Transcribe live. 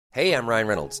Hey, I'm Ryan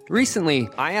Reynolds. Recently,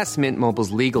 I asked Mint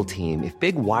Mobile's legal team if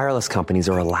big wireless companies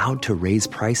are allowed to raise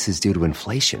prices due to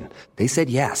inflation. They said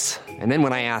yes. And then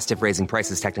when I asked if raising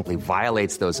prices technically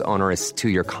violates those onerous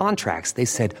two-year contracts, they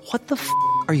said, "What the f***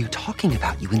 are you talking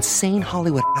about, you insane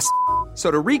Hollywood ass?" So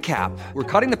to recap, we're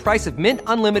cutting the price of Mint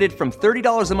Unlimited from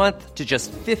 $30 a month to just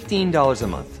 $15 a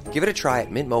month. Give it a try at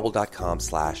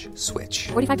mintmobile.com/switch.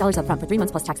 $45 up front for 3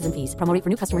 months plus taxes and fees. Promo rate for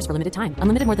new customers for limited time.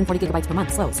 Unlimited more than 40 gigabytes per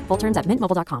month. Slows full terms at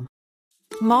mintmobile.com.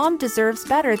 Mom deserves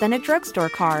better than a drugstore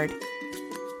card.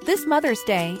 This Mother's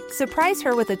Day, surprise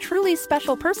her with a truly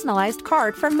special personalized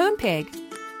card from Moonpig.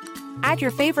 Add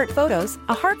your favorite photos,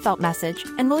 a heartfelt message,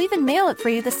 and we'll even mail it for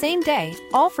you the same day,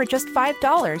 all for just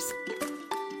 $5.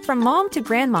 From mom to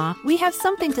grandma, we have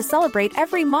something to celebrate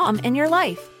every mom in your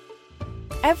life.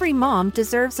 Every mom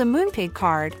deserves a Moonpig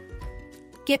card.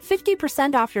 Get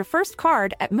 50% off your first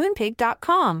card at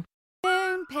moonpig.com.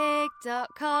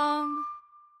 Moonpig.com.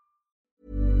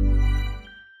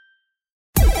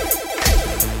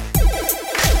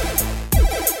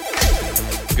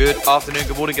 Good afternoon,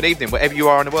 good morning, good evening, wherever you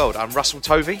are in the world. I'm Russell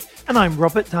Tovey. And I'm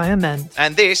Robert Diamond.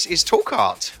 And this is Talk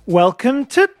Art. Welcome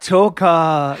to Talk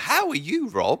Art. How are you,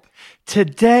 Rob?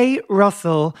 Today,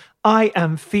 Russell, I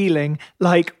am feeling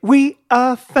like we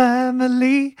are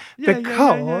family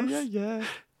because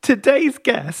today's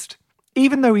guest,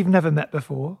 even though we've never met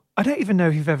before, I don't even know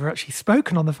if you've ever actually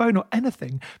spoken on the phone or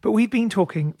anything, but we've been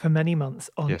talking for many months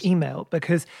on email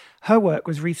because her work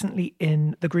was recently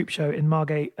in the group show in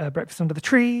Margate, Breakfast Under the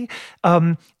Tree,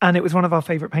 and it was one of our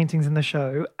favourite paintings in the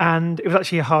show. And it was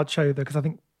actually a hard show, though, because I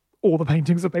think all the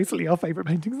paintings are basically our favourite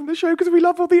paintings in the show because we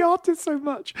love all the artists so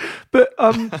much. But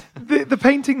the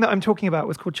painting that I'm talking about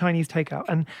was called Chinese Takeout,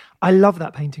 and I love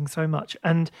that painting so much.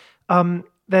 And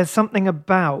there's something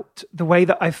about the way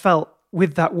that I felt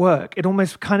with that work. It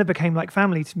almost kind of became like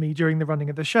family to me during the running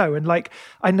of the show. And like,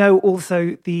 I know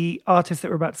also the artist that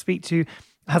we're about to speak to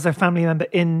has a family member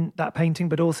in that painting,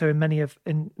 but also in many of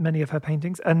her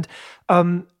paintings, and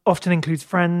often includes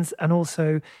friends and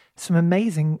also some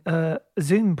amazing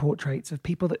Zoom portraits of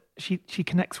people that she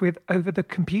connects with over the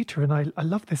computer. And I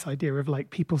love this idea of like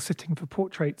people sitting for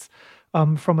portraits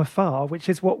from afar, which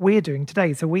is what we're doing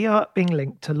today. So we are being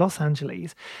linked to Los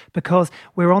Angeles because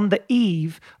we're on the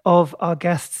eve of our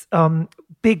guest's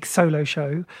big solo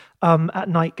show at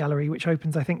Night Gallery, which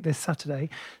opens, I think, this Saturday.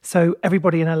 So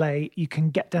everybody in LA, you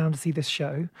can get down to see this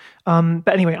show. But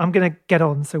anyway, I'm going to get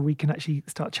on so we can actually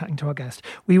start chatting to our guest.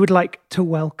 We would like to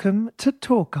welcome to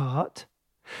Talk Art,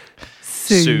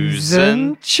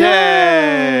 Susan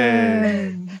Chen.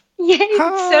 Yay,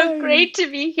 it's so great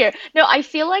to be here. No, I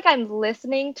feel like I'm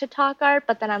listening to Talk Art,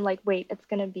 but then I'm like, wait, it's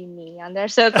going to be me on there.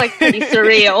 So it's like pretty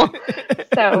surreal.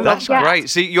 So that's great.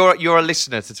 See, you're a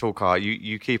listener to Talk Art.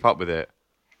 You keep up with it.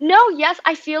 No, yes,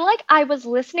 I feel like I was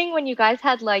listening when you guys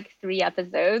had like 3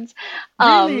 episodes,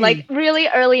 like really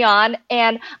early on.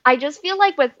 And I just feel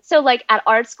like like at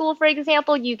art school, for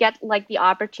example, you get like the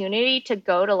opportunity to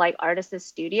go to like artists'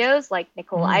 studios, like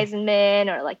Nicole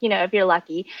Eisenman, or like, you know, if you're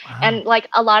lucky. Wow. And like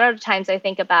a lot of times I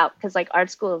think about, because like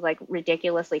art school is like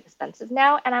ridiculously expensive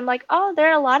now. And I'm like, oh, there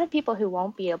are a lot of people who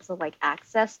won't be able to like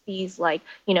access these, like,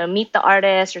 you know, meet the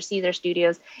artists or see their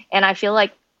studios. And I feel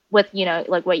like with, you know,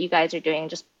 like what you guys are doing,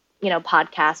 just, you know,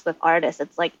 podcasts with artists,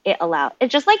 it's like it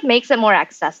just like makes it more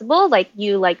accessible. Like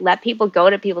you like let people go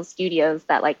to people's studios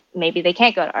that like maybe they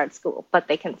can't go to art school, but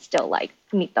they can still like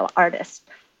meet the artist.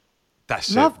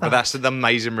 That's Love it. That. But that's an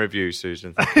amazing review,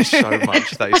 Susan. Thank you so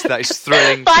much. That is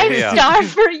thrilling. 5-star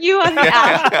for you on the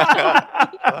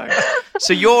app.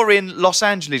 So you're in Los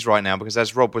Angeles right now because,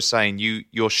 as Rob was saying,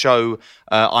 your show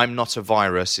I'm Not a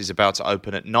Virus is about to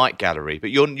open at Night Gallery, but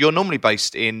you're normally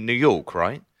based in New York,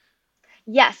 right?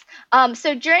 Yes.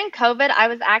 So during COVID, I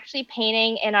was actually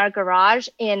painting in our garage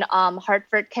in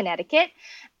Hartford, Connecticut.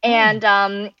 And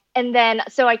then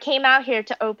so I came out here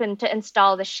to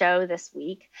install the show this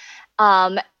week.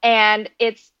 And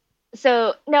it's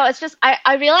just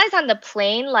I realized on the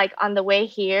plane, like on the way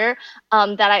here,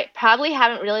 that I probably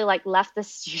haven't really like left the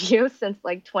studio since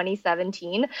like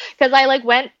 2017, because I like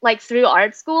went like through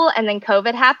art school and then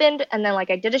COVID happened, and then like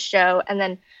I did a show, and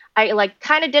then I like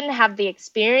kind of didn't have the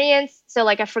experience. So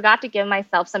like I forgot to give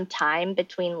myself some time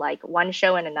between like one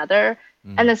show and another.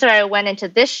 And then so I went into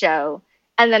this show,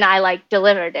 and then I like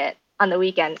delivered it on the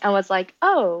weekend and was like,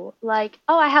 oh,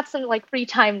 I have some like free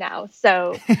time now.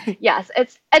 So yes,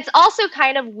 it's also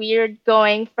kind of weird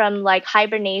going from like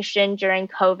hibernation during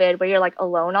COVID where you're like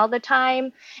alone all the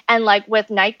time. And like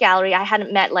with Night Gallery, I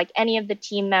hadn't met like any of the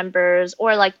team members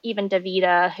or like even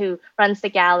Davida who runs the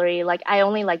gallery. Like I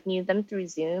only like knew them through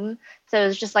Zoom. So it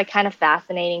was just like kind of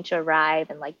fascinating to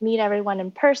arrive and like meet everyone in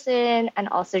person, and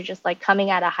also just like coming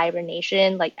out of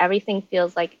hibernation, like everything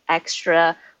feels like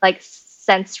extra like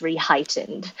sensory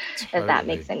heightened, if that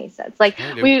makes any sense. Like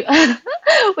we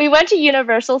we went to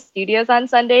Universal Studios on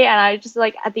Sunday, and I just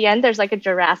like at the end there's like a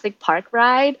Jurassic Park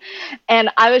ride, and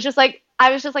I was just like,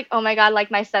 oh my God,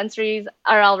 like my sensories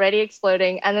are already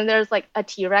exploding. And then there's like a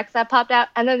T-Rex that popped out.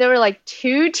 And then there were like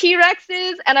 2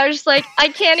 T-Rexes. And I was just like, I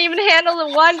can't even handle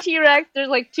the 1 T-Rex. There's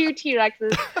like 2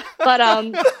 T-Rexes.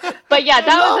 But yeah,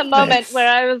 that was a moment where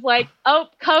I was like, oh,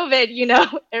 COVID, you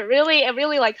know, it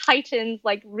really like heightens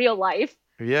like real life.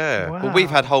 Yeah. Wow. Well, we've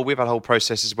had whole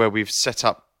processes where we've set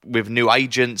up with new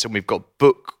agents and we've got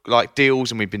book like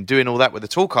deals and we've been doing all that with the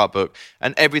Talk Art book,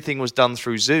 and everything was done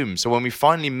through Zoom. So when we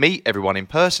finally meet everyone in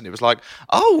person, it was like,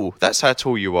 oh, that's how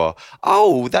tall you are.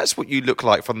 Oh, that's what you look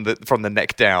like from the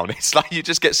neck down. It's like you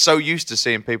just get so used to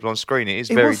seeing people on screen. It is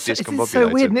very discombobulated. It's so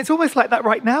weird, and it's almost like that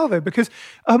right now though, because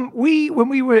when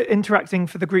we were interacting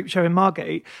for the group show in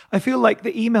Margate, I feel like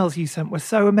the emails you sent were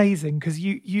so amazing because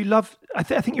you love. I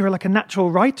think you're like a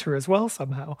natural writer as well.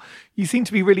 Somehow you seem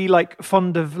to be really like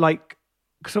fond of like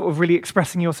sort of really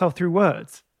expressing yourself through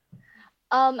words.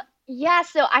 Yeah,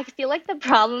 so I feel like the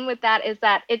problem with that is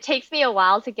that it takes me a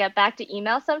while to get back to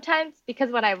email sometimes, because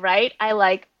when I write, I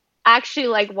like actually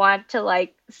like want to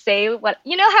like say what,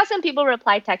 you know how some people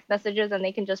reply text messages and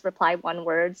they can just reply 1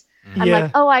 words. I'm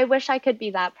like, oh, I wish I could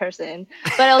be that person.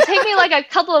 But it'll take me like a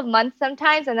couple of months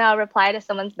sometimes, and then I'll reply to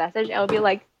someone's message and it'll be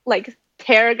like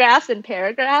paragraphs and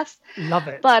paragraphs. Love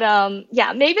it. But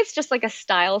yeah, maybe it's just like a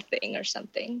style thing or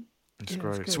something. That's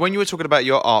great. So when you were talking about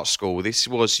your art school, this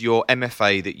was your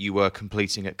MFA that you were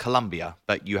completing at Columbia,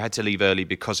 but you had to leave early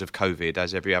because of COVID,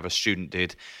 as every other student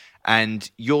did. And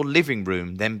your living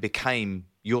room then became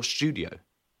your studio.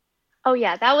 Oh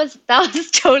yeah, that was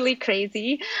totally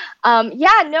crazy.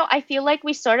 Yeah, no, I feel like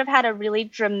we sort of had a really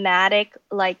dramatic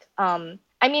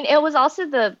I mean, it was also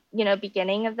the,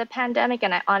 beginning of the pandemic,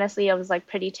 and it was like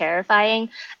pretty terrifying.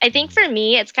 I think for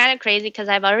me, it's kind of crazy because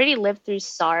I've already lived through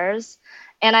SARS,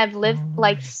 and I've lived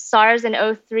like SARS in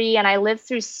 2003, and I lived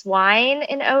through swine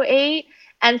in 2008.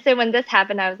 And so when this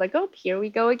happened, I was like, oh, here we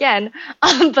go again.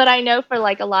 But I know for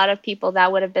like a lot of people,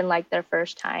 that would have been like their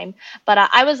first time. But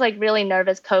I was like really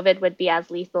nervous COVID would be as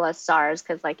lethal as SARS,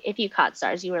 because like if you caught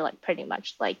SARS, you were like pretty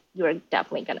much like you were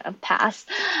definitely going to pass.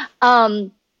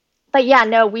 But yeah,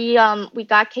 no, we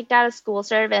got kicked out of school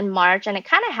sort of in March, and it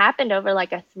kind of happened over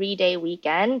like a 3-day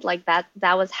weekend. Like that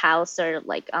was how sort of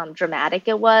like dramatic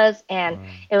it was. And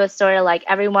it was sort of like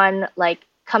everyone like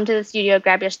come to the studio,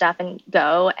 grab your stuff and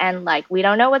go. And like, we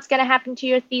don't know what's going to happen to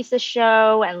your thesis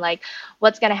show and like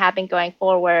what's going to happen going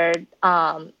forward.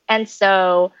 And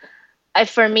so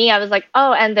for me, I was like,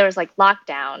 oh, and there was like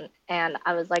lockdown, and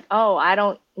I was like, oh, I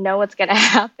don't know what's going to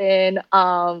happen.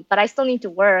 But I still need to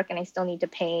work and I still need to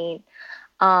paint.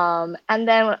 And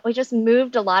then we just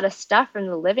moved a lot of stuff from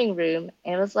the living room.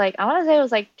 It was like, I want to say it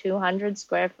was like 200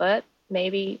 square foot,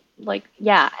 maybe like,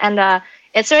 yeah. And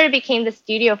it sort of became the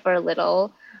studio for a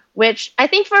little, which I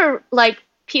think for like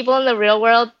people in the real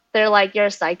world, they're like, you're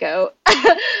a psycho.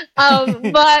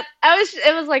 But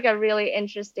it was like a really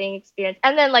interesting experience.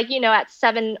 And then like, at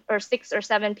 6 or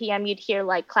 7 p.m., you'd hear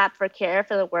like clap for care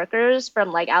for the workers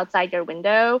from like outside your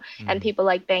window and people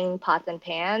like banging pots and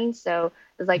pans. So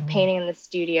it was like painting in the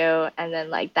studio, and then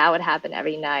like that would happen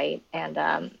every night.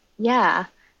 And yeah,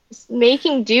 just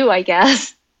making do, I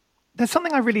guess. There's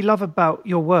something I really love about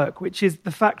your work, which is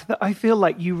the fact that I feel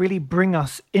like you really bring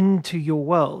us into your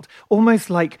world, almost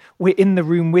like we're in the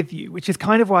room with you, which is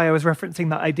kind of why I was referencing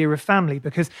that idea of family,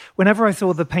 because whenever I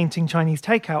saw the painting Chinese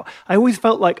Takeout, I always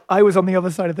felt like I was on the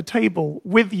other side of the table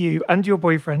with you and your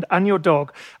boyfriend and your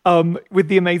dog, with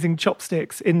the amazing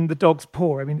chopsticks in the dog's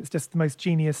paw. I mean, it's just the most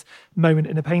genius moment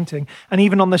in a painting. And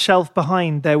even on the shelf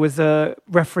behind, there was a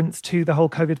reference to the whole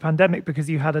COVID pandemic because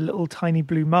you had a little tiny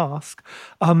blue mask.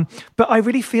 But I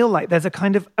really feel like there's a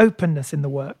kind of openness in the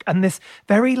work and this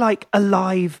very like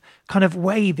alive kind of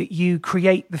way that you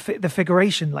create the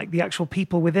figuration, like the actual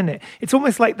people within it. It's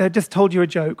almost like they're just told you a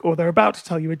joke, or they're about to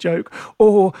tell you a joke,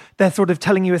 or they're sort of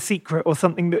telling you a secret or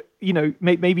something that,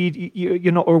 maybe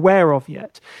you're not aware of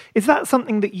yet. Is that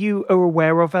something that you are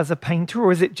aware of as a painter,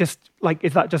 or is it just like,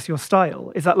 is that just your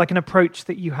style? Is that like an approach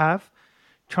that you have,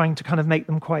 trying to kind of make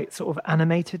them quite sort of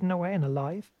animated in a way and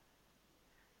alive?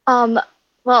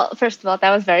 Well, first of all, that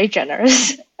was very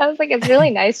generous. I was like, it's really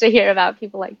nice to hear about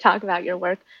people like talk about your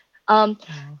work. Um,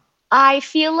 I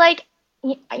feel like,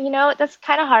 that's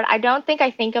kind of hard. I don't think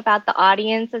I think about the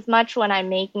audience as much when I'm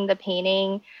making the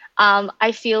painting.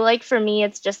 I feel like for me,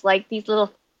 it's just like these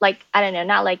little, like, I don't know,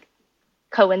 not like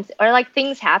coincidence or like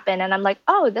things happen. And I'm like,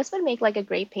 oh, this would make like a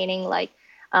great painting. Like,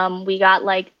 we got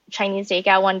like Chinese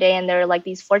takeout one day and there were like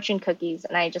these fortune cookies.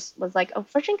 And I just was like, oh,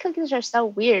 fortune cookies are so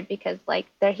weird because like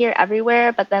they're here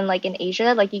everywhere. But then like in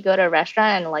Asia, like you go to a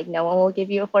restaurant and like no one will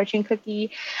give you a fortune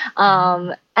cookie.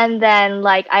 And then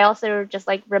like I also just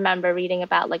like remember reading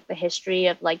about like the history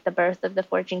of like the birth of the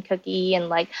fortune cookie and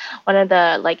like one of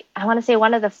the like I want to say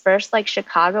one of the first like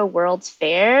Chicago World's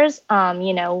Fairs,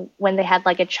 when they had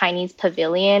like a Chinese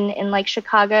pavilion in like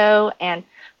Chicago, and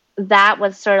that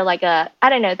was sort of like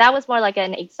that was more like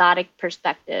an exotic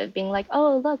perspective, being like,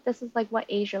 oh, look, this is like what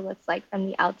Asia looks like from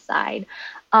the outside.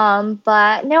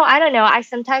 But no, I don't know. I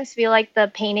sometimes feel like the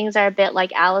paintings are a bit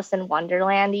like Alice in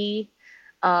Wonderland-y.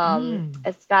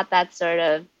 It's got that sort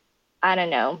of, I don't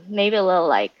know, maybe a little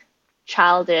like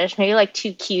childish, maybe like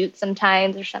too cute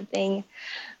sometimes or something.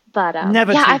 But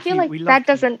Never yeah, too I feel cute. like that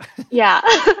doesn't, yeah.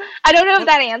 I don't know if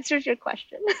that answers your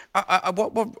question.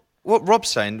 What Rob's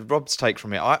saying, Rob's take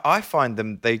from it, I find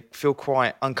they feel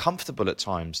quite uncomfortable at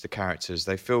times, the characters.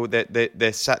 They feel that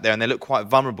they're sat there and they look quite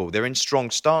vulnerable. They're in strong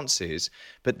stances,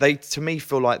 but they, to me,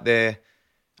 feel like they're...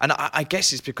 And I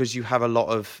guess it's because you have a lot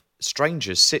of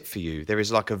strangers sit for you. There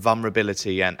is like a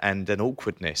vulnerability and an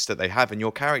awkwardness that they have. And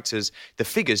your characters, the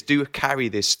figures, do carry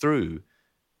this through.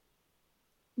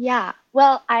 Yeah,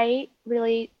 well, I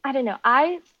don't know.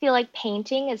 I feel like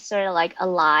painting is sort of like a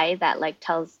lie that like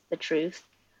tells the truth.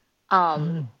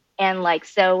 And like,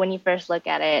 so when you first look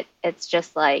at it, it's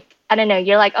just like, I don't know,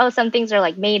 you're like, oh, some things are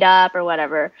like made up or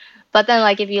whatever. But then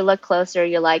like, if you look closer,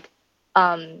 you're like,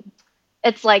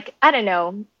 it's like, I don't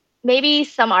know, maybe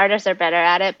some artists are better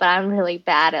at it, but I'm really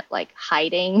bad at like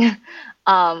hiding.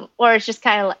 Or it's just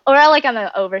kind of like, or like I'm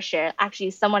an overshare.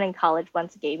 Actually, someone in college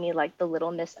once gave me like the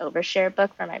Little Miss Overshare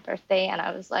book for my birthday. And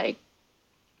I was like,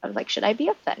 should I be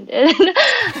offended?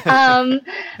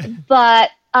 But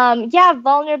yeah,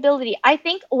 vulnerability. I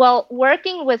think, well,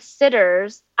 working with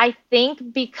sitters, I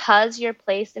think because you're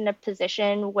placed in a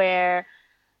position where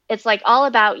it's like all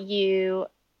about you,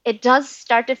 it does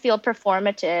start to feel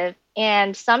performative.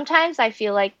 And sometimes I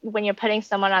feel like when you're putting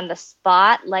someone on the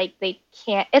spot, like they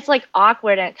can't, it's like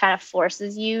awkward and it kind of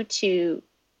forces you to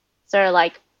sort of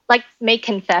like make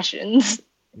confessions.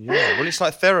 Yeah, well, it's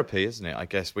like therapy, isn't it? I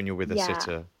guess when you're with a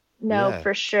sitter. No,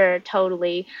 for sure,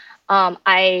 totally.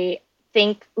 I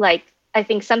think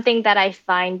something that I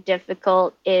find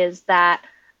difficult is that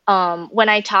when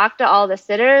I talk to all the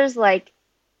sitters,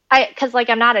 because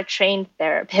I'm not a trained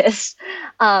therapist,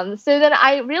 so then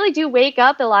I really do wake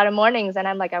up a lot of mornings and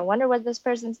I'm like, I wonder what this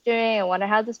person's doing. I wonder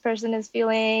how this person is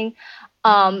feeling.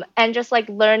 And just like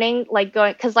learning, like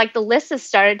going, because like the list has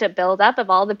started to build up of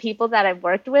all the people that I've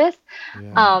worked with.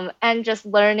 Yeah. And just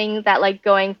learning that like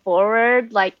going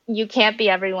forward, like you can't be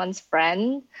everyone's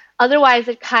friend. Otherwise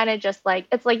it kind of just like,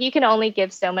 it's like you can only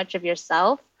give so much of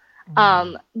yourself.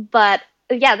 But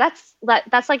yeah, that's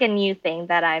like a new thing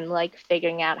that I'm like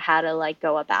figuring out how to like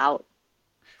go about.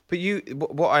 But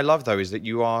what I love though is that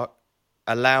you are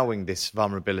allowing this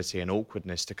vulnerability and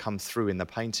awkwardness to come through in the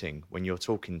painting when you're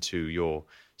talking to your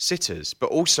sitters,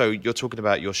 but also you're talking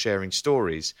about you're sharing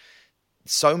stories.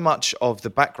 So much of the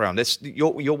background,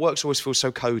 your works always feel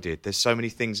so coded. There's so many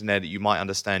things in there that you might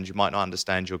understand, you might not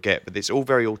understand, you'll get, but it's all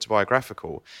very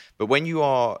autobiographical. But when you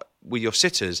are with your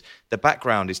sitters, the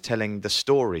background is telling the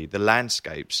story, the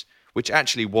landscapes, which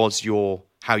actually was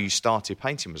how you started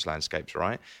painting was landscapes,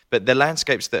 right? But the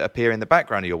landscapes that appear in the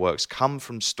background of your works come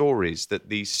from stories that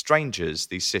these strangers,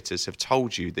 these sitters have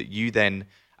told you that you then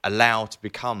allow to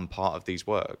become part of these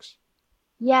works.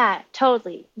 Yeah,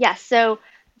 totally. Yeah, so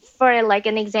for like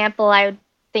an example, I would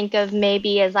think of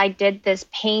maybe as I did this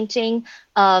painting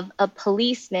of a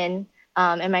policeman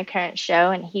in my current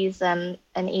show, and he's an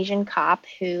Asian cop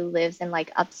who lives in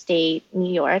like upstate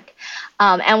New York.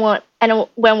 And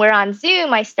when we're on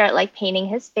Zoom, I start like painting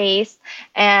his face,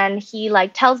 and he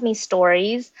like tells me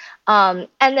stories. And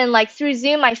then like through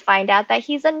Zoom, I find out that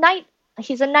he's a night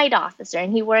officer,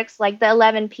 and he works like the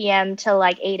 11 p.m. to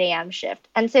like 8 a.m. shift.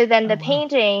 And so then the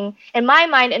painting in my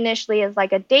mind initially is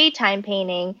like a daytime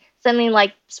painting, something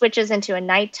like switches into a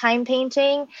nighttime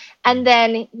painting. And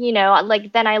then,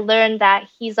 then I learned that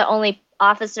he's the only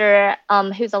officer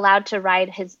who's allowed to ride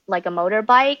his like a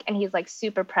motorbike, and he's like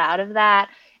super proud of that.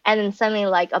 and then suddenly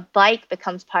like a bike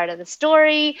becomes part of the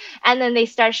story, and then they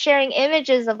start sharing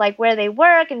images of like where they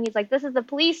work, and he's like, this is the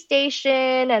police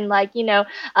station, and like,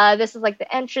 this is like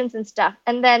the entrance and stuff.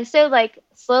 And then so like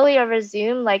slowly over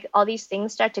Zoom, like all these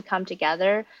things start to come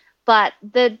together. But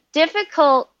the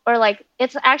difficult, or like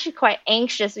it's actually quite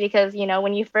anxious, because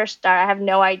when you first start, I have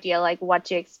no idea like what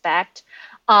to expect,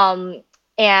 and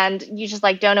you just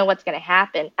like don't know what's going to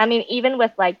happen. I mean, even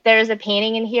with like, there's a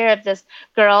painting in here of this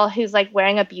girl who's like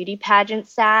wearing a beauty pageant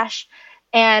sash,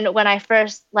 and when I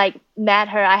first like met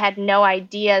her, I had no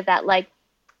idea that like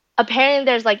apparently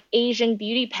there's like Asian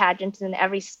beauty pageants in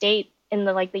every state in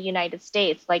the United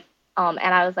States, like. And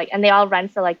I was like, and they all run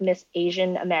for like Miss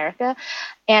Asian America.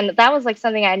 And that was like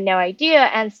something I had no idea.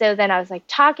 And so then I was like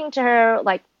talking to her,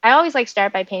 like I always like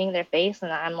start by painting their face,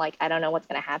 and I'm like, I don't know what's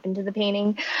going to happen to the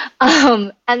painting.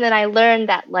 And then I learned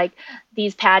that like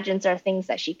these pageants are things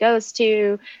that she goes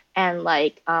to. And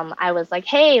like, I was like,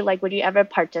 hey, like, would you ever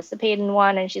participate in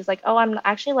one? And she's like, oh, I'm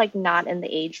actually like not in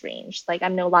the age range. Like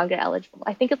I'm no longer eligible.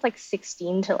 I think it's like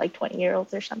 16 to like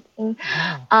 20-year-olds or something.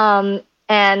 Wow.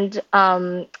 And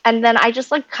then I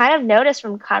just like kind of noticed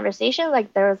from conversation,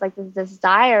 like there was like this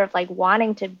desire of like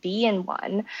wanting to be in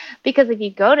one, because if you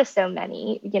go to so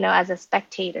many, as a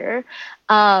spectator,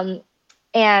 and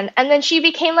then she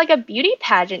became like a beauty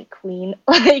pageant queen,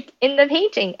 like in the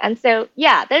painting. And so,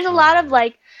 yeah, there's a lot of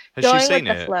like going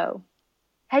with the flow.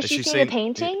 Has she seen the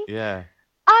painting? Yeah.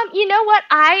 You know what?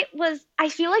 I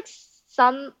feel like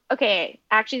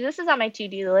actually this is on my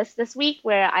to-do list this week,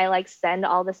 where I like send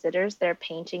all the sitters their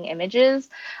painting images.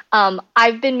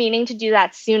 I've been meaning to do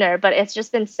that sooner, but it's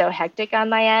just been so hectic on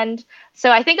my end.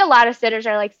 So I think a lot of sitters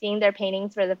are like seeing their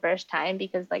paintings for the first time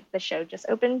because like the show just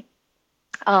opened.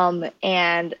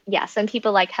 And yeah, some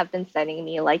people like have been sending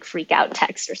me like freak out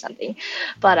text or something.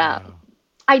 But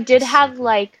I did have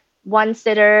like one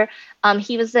sitter,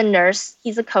 he was a nurse,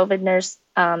 he's a COVID nurse.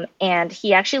 And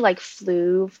he actually like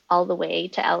flew all the way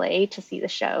to LA to see the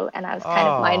show. And I was kind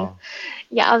of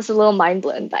I was a little mind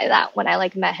blown by that when I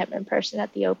like met him in person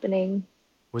at the opening.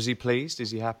 Was he pleased? Is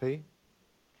he happy?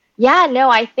 Yeah, no,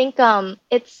 I think,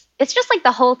 it's just like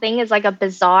the whole thing is like a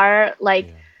bizarre,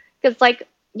 like, cause like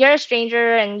you're a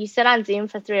stranger and you sit on Zoom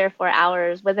for 3 or 4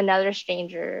 hours with another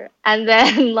stranger. And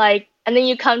then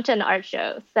you come to an art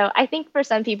show. So I think for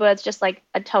some people, it's just like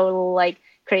a total like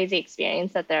crazy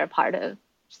experience that they're a part of.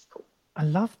 Cool. I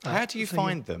love that. How do you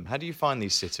find them? How do you find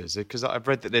these sitters? Because I've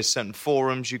read that there's certain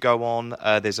forums you go on.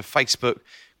 There's a Facebook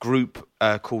group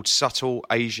called Subtle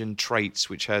Asian Traits,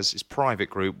 which has its private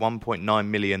group, 1.9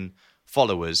 million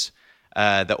followers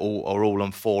that are all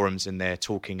on forums, and they're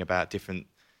talking about different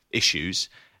issues.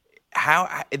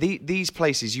 How these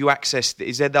places you access?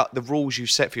 Is there the rules you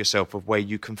set for yourself of where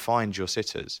you can find your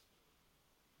sitters?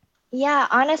 Yeah,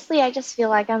 honestly, I just feel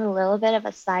like I'm a little bit of a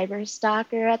cyber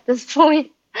stalker at this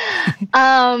point.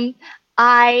 I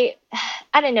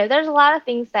don't know. There's a lot of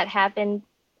things that happen.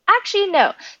 Actually,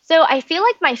 no. So I feel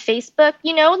like my Facebook,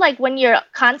 like when you're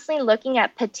constantly looking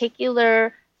at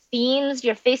particular themes,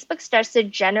 your Facebook starts to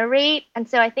generate. And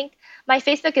so I think my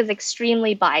Facebook is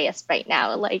extremely biased right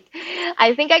now. Like,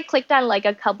 I think I clicked on like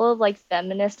a couple of like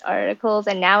feminist articles,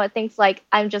 and now it thinks like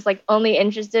I'm just like only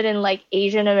interested in like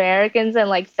Asian Americans and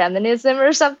like feminism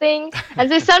or something. And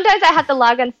so sometimes I have to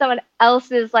log on someone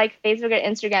else's like Facebook or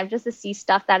Instagram just to see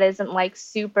stuff that isn't like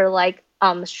super like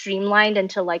streamlined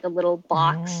into like a little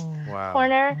box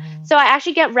corner. So I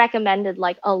actually get recommended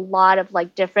like a lot of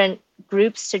like different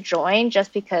groups to join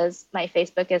just because my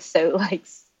Facebook is so like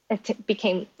it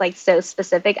became like so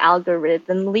specific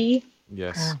algorithmically.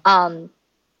 Yes.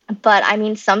 But I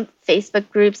mean, some Facebook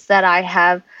groups that I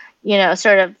have,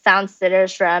 sort of found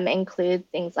sitters from include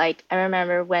things like, I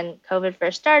remember when COVID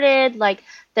first started, like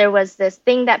there was this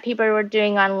thing that people were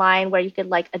doing online where you could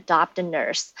like adopt a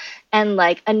nurse, and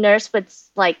like a nurse would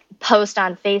like post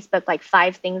on Facebook like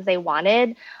 5 things they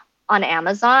wanted on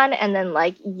Amazon, and then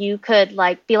like you could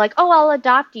like be like, oh, I'll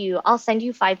adopt you, I'll send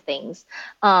you 5 things.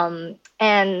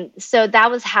 And so that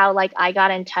was how like I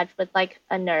got in touch with like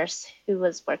a nurse who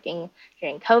was working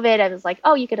during COVID. I was like,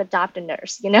 oh, you could adopt a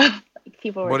nurse, like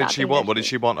people were. What did she want? What did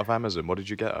she want of Amazon? What did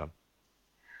you get her?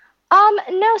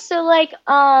 No, so like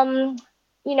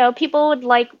people would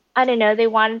like, I don't know, they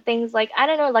wanted things like, I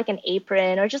don't know, like an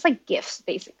apron or just like gifts,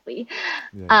 basically.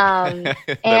 Yeah.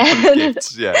 And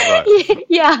gifts. Yeah, right.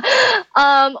 Yeah.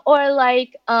 Or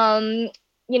like,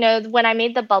 when I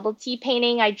made the bubble tea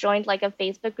painting, I joined like a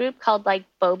Facebook group called like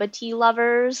Boba Tea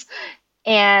Lovers.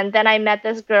 And then I met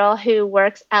this girl who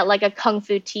works at like a Kung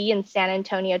Fu Tea in San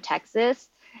Antonio, Texas.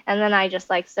 And then I just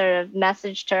like sort of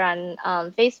messaged her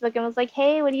on Facebook and was like,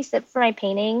 hey, would you sit for my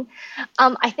painting?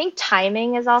 I think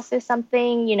timing is also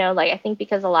something, you know, like I think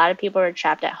because a lot of people were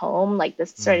trapped at home, like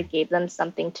this sort of gave them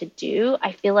something to do.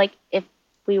 I feel like if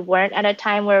we weren't at a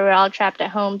time where we're all trapped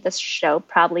at home, this show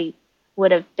probably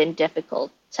would have been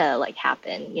difficult to like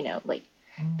happen, you know, like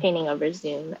painting over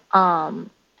Zoom. And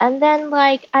then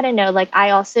like, I don't know, like I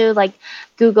also like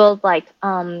Googled like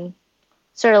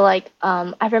sort of like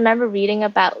I remember reading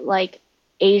about like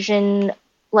Asian,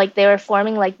 like they were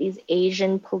forming like these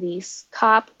Asian police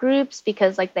cop groups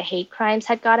because like the hate crimes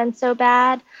had gotten so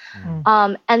bad.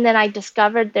 And then I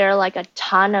discovered there are like a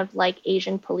ton of like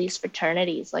Asian police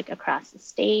fraternities like across the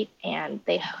state, and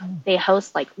they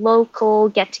host like local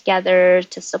get-togethers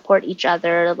to support each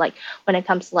other, like when it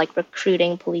comes to like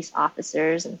recruiting police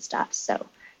officers and stuff. So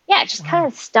yeah, just kind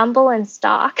of stumble and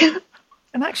stalk.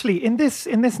 And actually, in this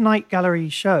Night Gallery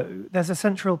show, there's a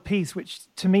central piece which,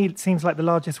 to me, seems like the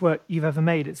largest work you've ever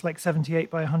made. It's like 78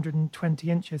 by 120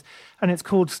 inches, and it's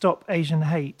called "Stop Asian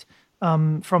Hate"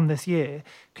 from this year.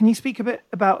 Can you speak a bit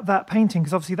about that painting?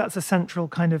 Because obviously, that's a central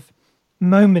kind of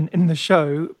moment in the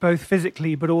show, both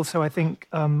physically, but also, I think,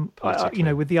 you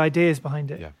know, with the ideas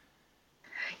behind it.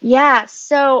 Yeah.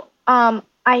 So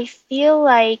I feel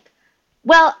like,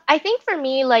 well, I think for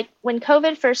me, like when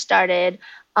COVID first started.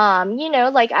 You know,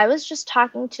 like I was just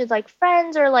talking to like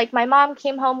friends, or like my mom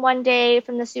came home one day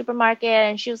from the supermarket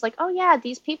and she was like, oh yeah,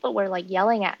 these people were like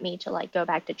yelling at me to like go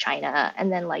back to China. And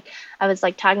then like I was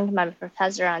like talking to my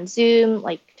professor on Zoom,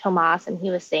 like Tomas, and he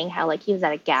was saying how like he was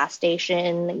at a gas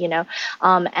station, you know,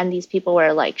 and these people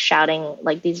were like shouting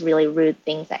like these really rude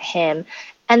things at him.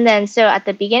 And then so at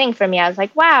the beginning for me, I was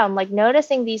like, wow, I'm like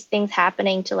noticing these things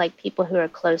happening to like people who are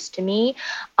close to me.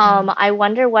 I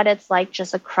wonder what it's like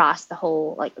just across the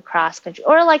whole, like across country,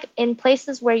 or like in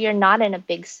places where you're not in a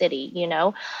big city, you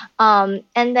know? And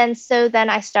then so then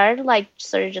I started like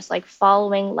sort of just like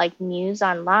following like news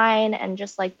online, and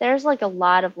just like there's like a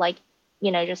lot of like,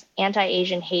 you know, just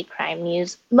anti-Asian hate crime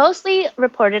news, mostly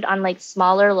reported on like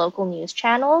smaller local news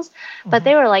channels, but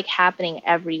they were like happening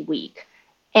every week.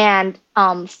 And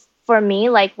for me,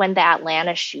 like when the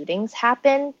Atlanta shootings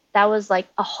happened, that was like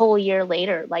a whole year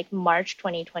later, like March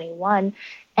 2021.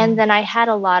 And then I had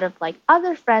a lot of like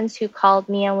other friends who called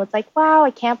me and was like, wow,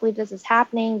 I can't believe this is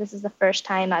happening. This is the first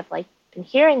time I've like been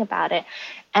hearing about it.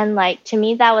 And like to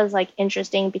me, that was like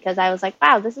interesting because I was like,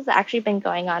 wow, this has actually been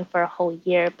going on for a whole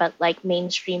year. But like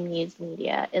mainstream news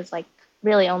media is like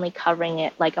really only covering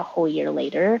it like a whole year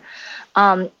later.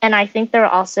 And I think there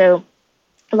are also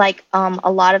like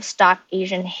a lot of Stop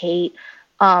Asian Hate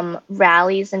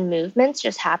rallies and movements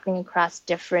just happening across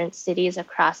different cities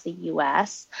across the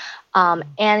U.S.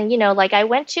 And, you know, like I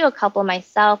went to a couple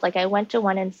myself. Like I went to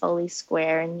one in Foley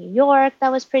Square in New York that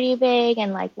was pretty big,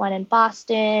 and like one in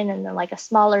Boston, and then like a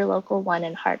smaller local one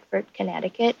in Hartford,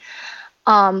 Connecticut.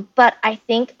 But I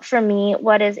think for me,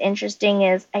 what is interesting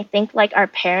is I think like our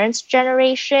parents'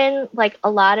 generation, like a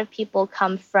lot of people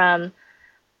come from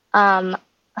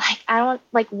like I don't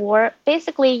like war.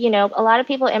 Basically, you know, a lot of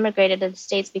people immigrated to the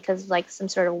States because of like some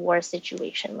sort of war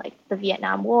situation, like the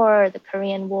Vietnam War, or the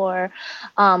Korean War,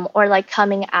 or like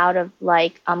coming out of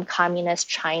like communist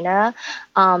China.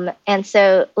 And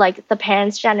so like the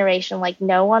parents' generation, like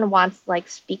no one wants to like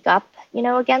speak up, you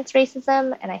know, against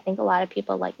racism. And I think a lot of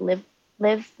people like live,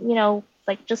 you know,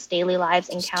 like just daily lives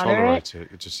encounter it.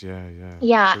 Just Yeah.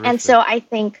 Terrific. And so I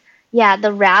think, yeah,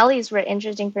 the rallies were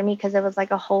interesting for me because it was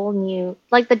like a whole new,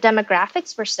 like the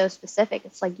demographics were so specific.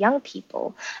 It's like young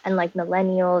people and like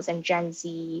millennials and Gen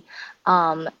Z.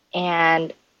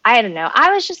 And I don't know,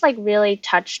 I was just like really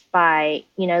touched by,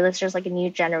 you know, there's like a new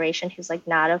generation who's like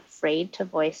not afraid to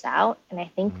voice out. And I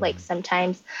think like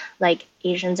sometimes like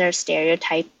Asians are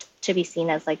stereotyped to be seen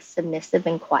as like submissive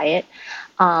and quiet.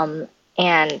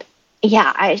 And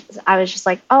yeah, I was just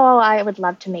like, oh, I would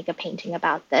love to make a painting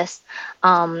about this.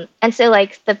 And so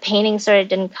like the painting sort of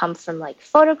didn't come from like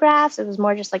photographs. It was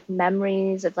more just like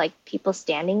memories of like people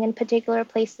standing in particular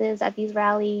places at these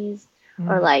rallies,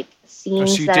 or like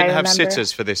scenes. So you that didn't I have remember.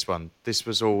 sitters for this one? This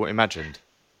was all imagined?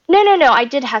 No. I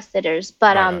did have sitters,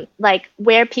 but Right. like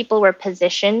where people were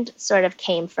positioned sort of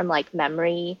came from like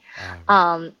memory.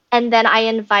 And then I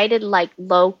invited like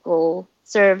local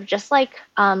sort of just like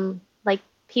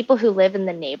people who live in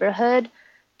the neighborhood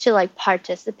to like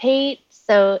participate.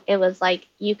 So it was like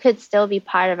you could still be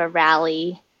part of a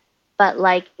rally, but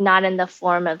like not in the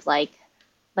form of like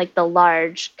the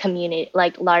large community,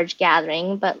 like large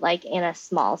gathering, but like in a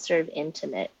small sort of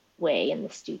intimate way in the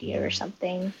studio or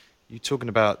something. You're talking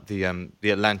about the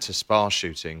Atlanta spa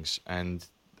shootings, and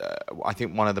I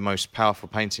think one of the most powerful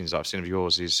paintings I've seen of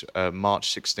yours is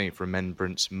March 16th,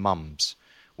 Remembrance Mums,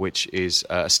 which is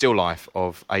a still life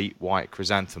of 8 white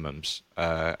chrysanthemums.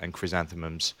 And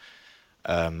chrysanthemums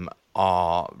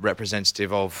are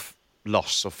representative of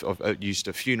loss, of used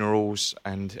at funerals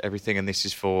and everything. And this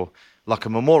is for like a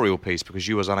memorial piece, because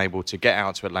you was unable to get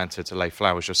out to Atlanta to lay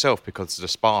flowers yourself because the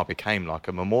spa became like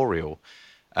a memorial.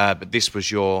 But this was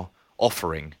your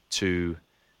offering to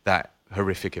that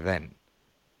horrific event.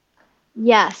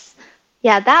 Yes.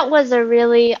 Yeah, that was a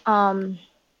really I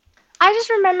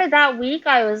just remember that week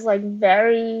I was like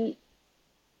very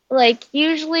like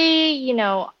usually, you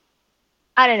know,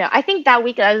 I don't know. I think that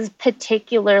week I was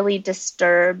particularly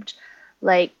disturbed.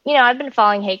 Like, you know, I've been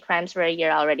following hate crimes for a year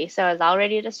already, so I was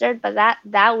already disturbed. But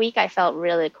that week I felt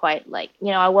really quite like, you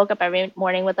know, I woke up every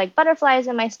morning with like butterflies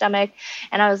in my stomach,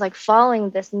 and I was like following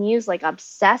this news like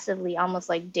obsessively, almost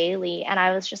like daily. And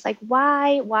I was just like,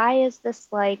 why is this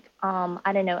like,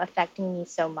 I don't know, affecting me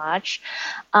so much?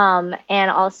 And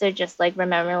also just like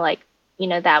remember like, you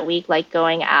know, that week, like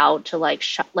going out to like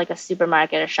like a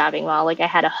supermarket or shopping mall, like I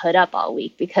had a hood up all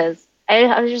week because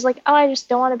I was just like, oh, I just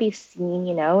don't want to be seen,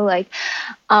 you know, like,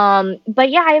 but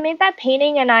yeah, I made that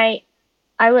painting and I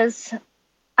was,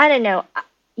 I don't know.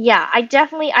 Yeah, I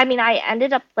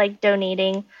ended up like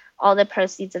donating all the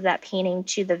proceeds of that painting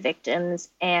to the victims.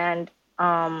 And,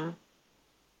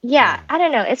 yeah, I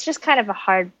don't know. It's just kind of a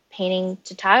hard painting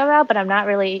to talk about, but I'm not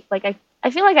really like, I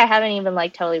feel like I haven't even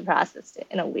like totally processed it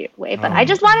in a weird way, but I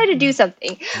just wanted to do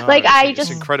something. No, like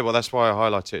it's incredible. That's why I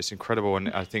highlight it. It's incredible,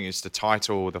 and I think it's the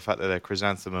title, the fact that they're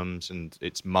chrysanthemums, and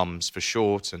it's mums for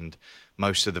short, and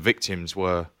most of the victims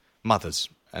were mothers,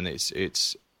 and it's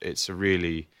a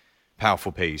really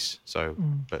powerful piece. So,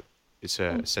 but it's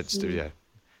a sensitive, yeah.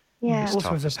 Yeah. Also,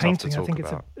 tough. as a It's tough to painting, I talk think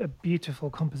about. it's a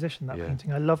beautiful composition. That Yeah.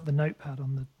 painting, I love the notepad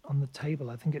on the table.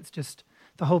 I think it's just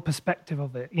the whole perspective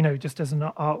of it. You know, just as an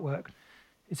artwork,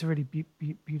 it's a really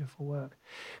beautiful work.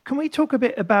 Can we talk a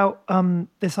bit about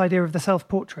this idea of the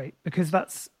self-portrait, because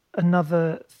that's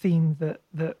another theme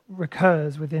that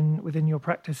recurs within your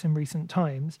practice in recent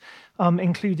times,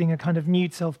 including a kind of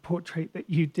nude self-portrait that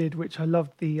you did, which I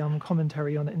loved the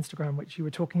commentary on Instagram, which you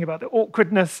were talking about the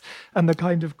awkwardness and the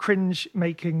kind of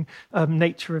cringe-making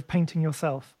nature of painting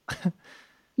yourself.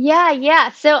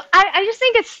 Yeah. So I just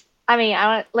think it's,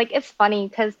 it's funny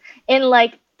because in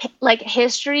like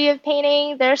history of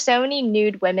painting, there's so many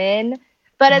nude women,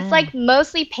 but it's like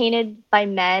mostly painted by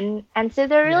men, and so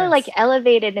they're really like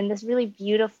elevated in this really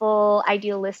beautiful,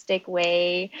 idealistic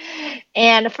way.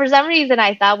 And for some reason,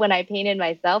 I thought when I painted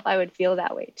myself, I would feel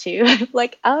that way too.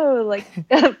 Like, oh, like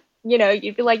you know,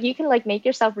 you'd be like, you can like make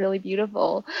yourself really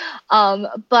beautiful.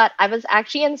 But I was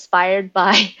actually inspired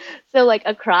by, so like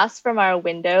across from our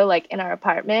window, like in our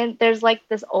apartment, there's like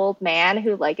this old man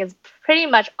who like is pretty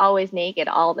much always naked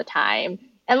all the time.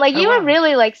 And like you would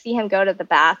really like see him go to the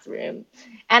bathroom.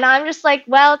 And I'm just like,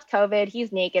 well, it's COVID.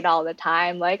 He's naked all the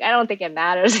time. Like, I don't think it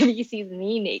matters if he sees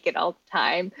me naked all the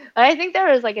time. But I think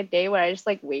there was like a day where I just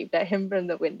like waved at him from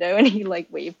the window and he like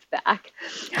waved back.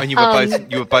 And you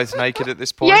were both naked at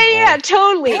this point? Yeah,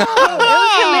 totally. It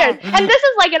was hilarious. And this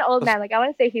is like an old man. Like I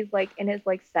want to say he's like in his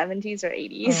like 70s or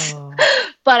 80s. Oh.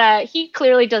 But he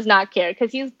clearly does not care because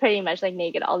he's pretty much like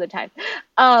naked all the time.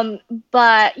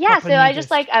 But yeah, so I just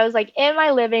like, I was like in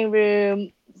my living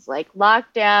room. It's like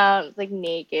locked down, it's like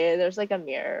naked, there's like a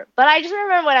mirror. But I just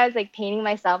remember when I was like painting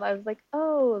myself, I was like,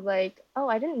 oh,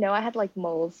 I didn't know I had like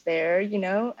moles there, you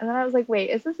know? And then I was like, wait,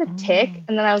 is this a tick?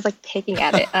 And then I was like picking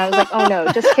at it. And I was like, oh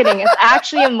no, just kidding. It's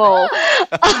actually a mole.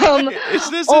 Is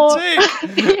this a tick?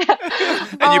 Yeah.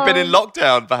 And you've been in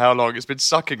lockdown for how long? It's been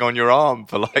sucking on your arm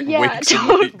for like weeks and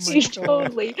weeks.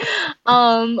 Totally.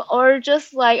 Or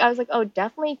just like, I was like, oh,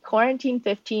 definitely quarantine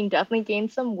 15, definitely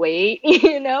gained some weight,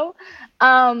 you know?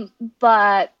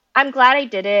 But I'm glad I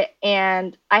did it.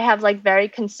 And I have like very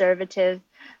conservative,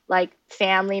 like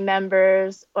family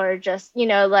members or just,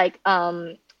 just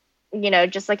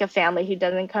like a family who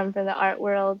doesn't come from the art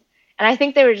world. And I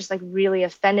think they were just like really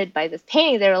offended by this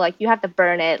painting. They were like, you have to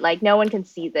burn it. Like, no one can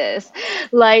see this.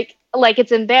 Like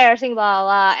it's embarrassing, blah, blah,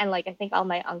 blah. And like, I think all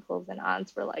my uncles and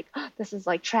aunts were like, oh, this is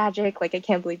like tragic. Like, I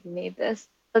can't believe you made this.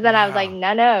 But then I was like,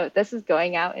 no, this is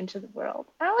going out into the world.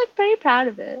 I'm like pretty proud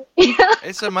of it.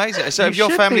 It's amazing. So have your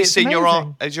family seen your art?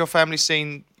 Has your family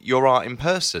seen your art in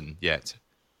person yet?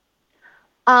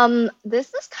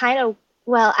 This is kind of,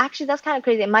 well, actually that's kind of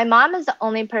crazy. My mom is the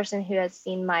only person who has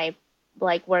seen my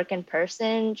like work in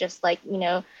person, just like,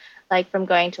 like from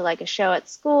going to like a show at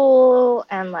school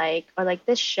and like or like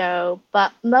this show.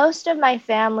 But most of my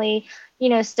family,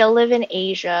 still live in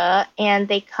Asia, and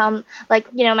they come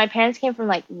like, my parents came from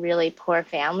like really poor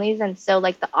families, and so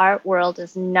like the art world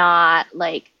is not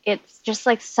like, it's just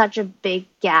like such a big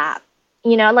gap.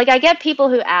 Like I get people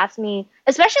who ask me,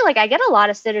 especially like I get a lot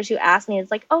of sitters who ask me,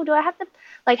 it's like, oh, do I have to,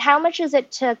 like, how much is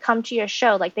it to come to your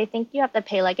show? Like they think you have to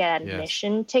pay like an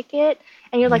admission ticket,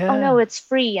 and you're like, oh no, it's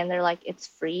free. And they're like, it's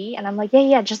free. And I'm like,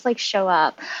 yeah, just like show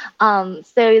up.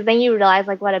 So then you realize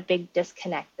like what a big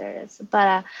disconnect there is.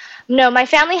 But no, my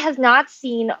family has not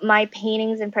seen my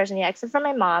paintings in person yet, except for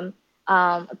my mom,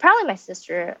 probably my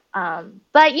sister. But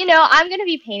I'm going to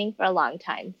be painting for a long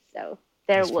time. So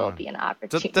there will be an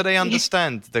opportunity. Do they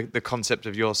understand the concept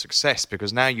of your success?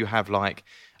 Because now you have like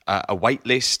a wait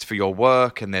list for your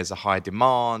work, and there's a high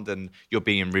demand, and you're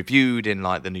being reviewed in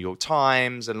like the New York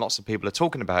Times, and lots of people are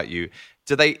talking about you.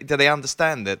 Do they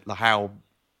understand that, how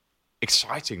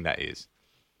exciting that is?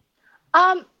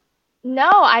 No,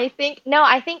 I think, and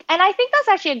I think that's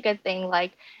actually a good thing.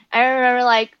 Like, I remember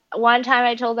like one time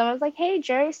I told them, I was like, hey,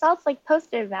 Jerry Saltz like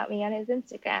posted about me on his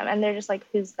Instagram, and they're just like,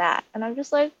 who's that? And I'm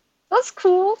just like, that's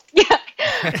cool. Yeah.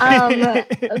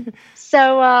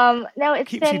 No, it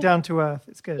keeps you down to earth.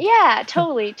 It's good. Yeah,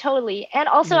 totally. And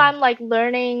also I'm like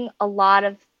learning a lot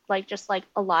of like, just like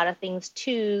a lot of things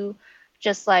too,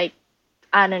 just like,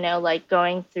 I don't know, like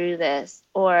going through this,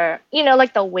 or,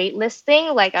 like the wait list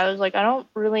thing. Like I was like, I don't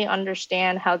really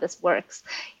understand how this works.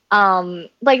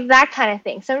 Like that kind of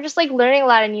thing. So I'm just like learning a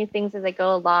lot of new things as I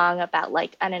go along about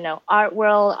like, I don't know, art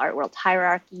world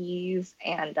hierarchies.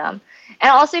 And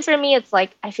also for me, it's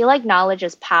like, I feel like knowledge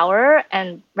is power.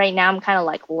 And right now I'm kind of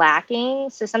like lacking.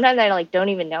 So sometimes I like don't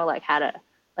even know like how to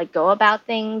like go about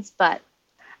things. But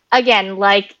again,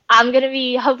 like I'm going to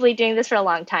be hopefully doing this for a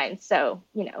long time. So,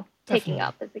 picking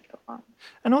up as we go on.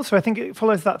 And also, I think it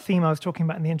follows that theme I was talking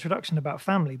about in the introduction about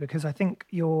family, because I think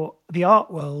the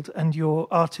art world and your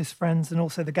artist friends, and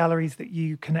also the galleries that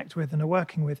you connect with and are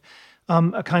working with,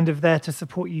 are kind of there to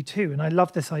support you too. And I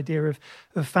love this idea of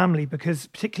family, because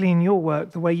particularly in your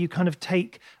work, the way you kind of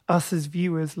take us as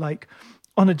viewers, like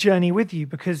on a journey with you,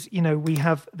 because, we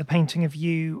have the painting of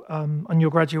you on your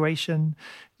graduation,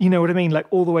 you know what I mean? Like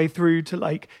all the way through to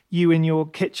like you in your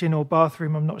kitchen or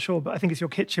bathroom, I'm not sure, but I think it's your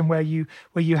kitchen where you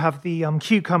have the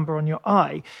cucumber on your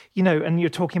eye, and you're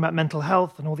talking about mental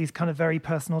health and all these kind of very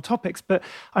personal topics. But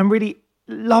I'm really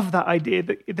love that idea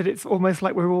that it's almost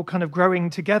like we're all kind of growing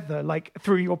together, like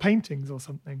through your paintings or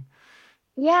something.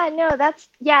 Yeah, no, that's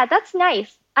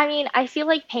nice. I mean, I feel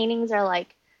like paintings are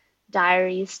like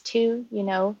diaries too,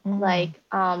 like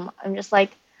I'm just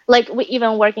like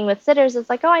even working with sitters, it's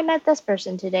like, oh, I met this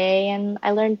person today and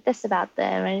I learned this about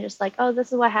them, and just like, oh,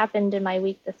 this is what happened in my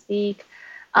week this week.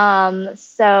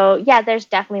 So yeah, there's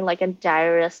definitely like a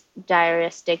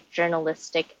diaristic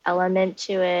journalistic element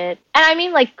to it. And I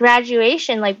mean, like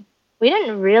graduation, like we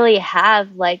didn't really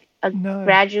have like a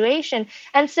graduation.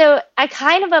 And so I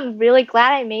kind of am really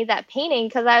glad I made that painting,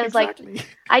 because I was like,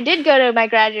 I did go to my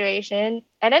graduation.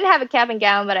 I didn't have a cap and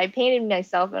gown, but I painted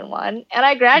myself in one, and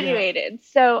I graduated. Yeah.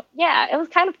 So yeah, it was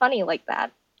kind of funny like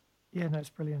that. Yeah, no, it's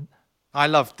brilliant. I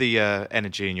love the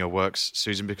energy in your works,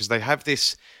 Susan, because they have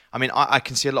this. I mean, I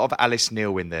can see a lot of Alice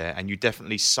Neel in there, and you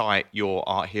definitely cite your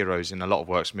art heroes in a lot of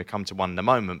works, and we'll come to one in a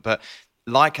moment. But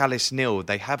like Alice Neel,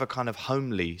 they have a kind of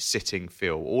homely sitting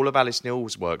feel. All of Alice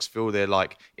Neel's works feel they're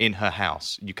like in her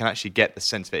house. You can actually get the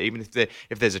sense of it, even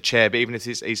if there's a chair, but even if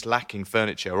it's lacking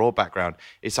furniture or background,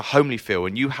 it's a homely feel,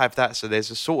 and you have that. So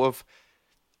there's a sort of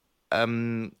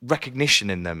recognition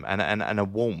in them and a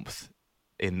warmth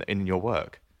in your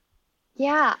work.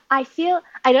 Yeah, I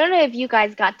don't know if you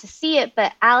guys got to see it,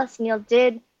 but Alice Neel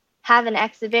did have an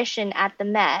exhibition at the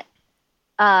Met,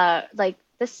 like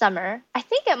this summer. I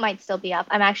think it might still be up.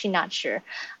 I'm actually not sure.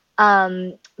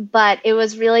 But it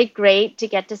was really great to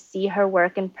get to see her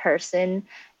work in person,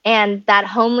 and that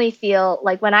homely feel.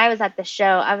 Like when I was at the show,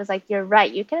 I was like, you're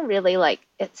right. You can really like,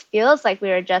 it feels like we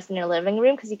were just in your living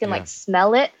room, because you can like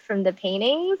smell it from the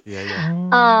paintings. Yeah.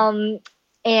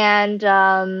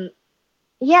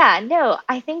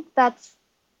 I think that's,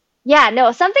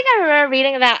 something I remember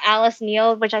reading about Alice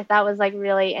Neel, which I thought was like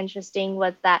really interesting,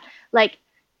 was that like,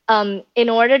 in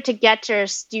order to get to her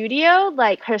studio,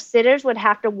 like her sitters would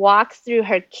have to walk through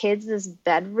her kids'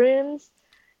 bedrooms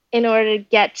in order to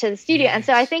get to the studio. Yes. And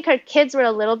so I think her kids were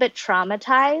a little bit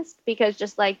traumatized, because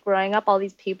just like growing up, all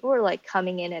these people were like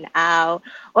coming in and out,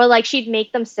 or like she'd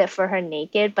make them sit for her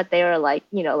naked, but they were like,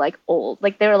 like old,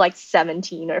 like they were like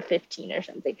 17 or 15 or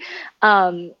something.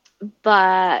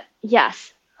 But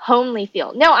yes, homely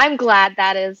feel. No, I'm glad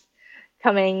that is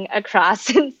coming across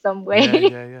in some way.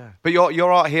 Yeah. But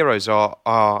your art heroes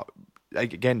are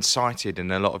again cited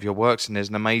in a lot of your works, and there's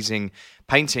an amazing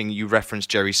painting. You referenced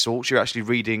Jerry Saltz. You're actually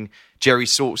reading Jerry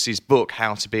Saltz's book,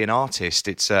 How to Be an Artist.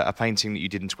 It's a painting that you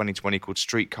did in 2020 called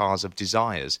Streetcars of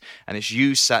Desires, and it's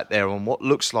you sat there on what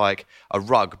looks like a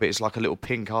rug, but it's like a little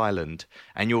pink island,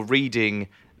 and you're reading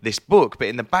this book, but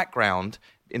in the background,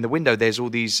 in the window, there's all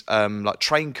these like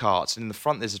train carts, and in the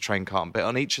front there's a train cart, but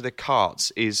on each of the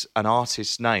carts is an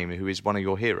artist's name who is one of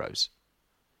your heroes.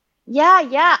 Yeah.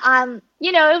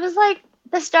 It was like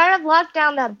the start of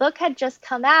lockdown. That book had just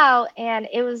come out, and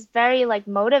it was very like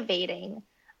motivating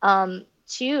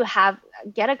to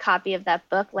get a copy of that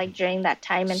book like during that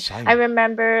time. And Same. I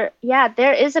remember,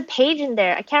 there is a page in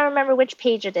there. I can't remember which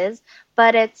page it is,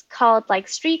 but it's called like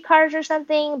Streetcars or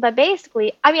something. But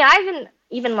basically, I mean, I didn't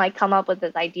even like come up with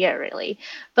this idea really,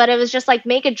 but it was just like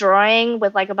make a drawing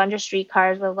with like a bunch of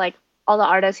streetcars with like all the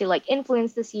artists who like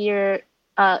influenced this year,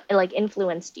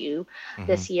 influenced you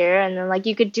this year, and then like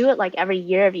you could do it like every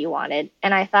year if you wanted.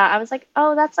 And I was like,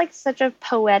 oh, that's like such a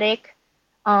poetic.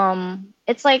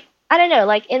 It's like, I don't know,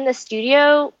 like in the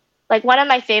studio, like one of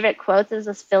my favorite quotes is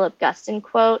this Philip Guston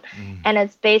quote, and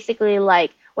it's basically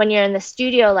like when you're in the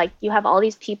studio, like you have all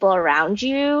these people around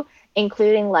you,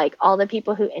 including like all the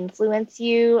people who influence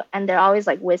you, and they're always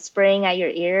like whispering at your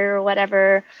ear or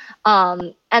whatever.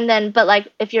 And then, but like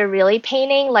if you're really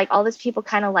painting, like all these people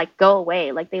kind of like go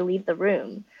away, like they leave the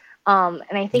room. And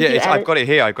I think I've got it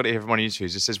here. I've got it here from one of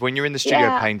YouTubers. It says when you're in the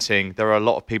studio painting, there are a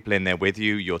lot of people in there with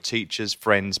you, your teachers,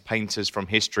 friends, painters from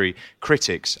history,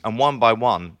 critics, and one by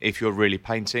one, if you're really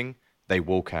painting, they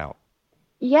walk out.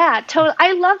 Yeah, totally.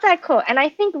 I love that quote. And I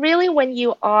think really when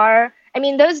you are, I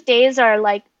mean, those days are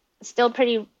like still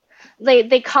pretty,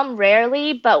 they come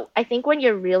rarely, but I think when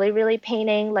you're really, really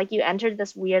painting, like you enter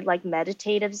this weird like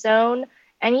meditative zone,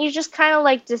 and you just kind of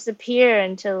like disappear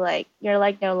until like you're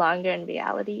like no longer in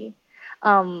reality.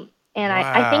 And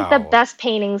I think the best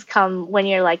paintings come when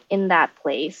you're like in that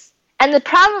place. And the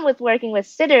problem with working with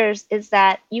sitters is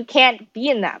that you can't be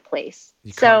in that place.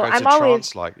 You can't go to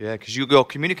trance, because you're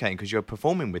communicating, because you're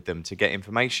performing with them to get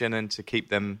information and to keep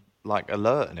them like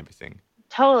alert and everything.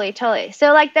 Totally.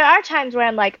 So like there are times where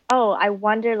I'm like, oh, I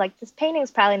wonder, like this painting is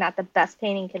probably not the best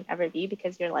painting can ever be,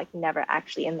 because you're like never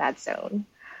actually in that zone.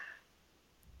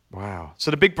 Wow. So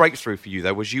the big breakthrough for you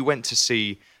though was you went to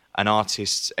see an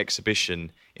artist's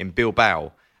exhibition in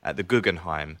Bilbao at the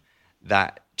Guggenheim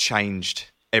that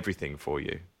changed everything for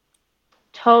you.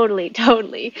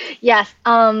 Totally. Yes.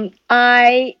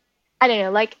 I don't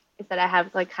know, like I said, I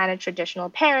have like kind of traditional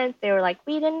parents. They were like,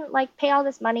 we didn't like pay all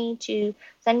this money to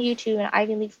send you to an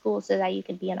Ivy League school so that you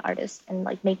could be an artist and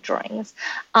like make drawings.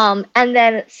 And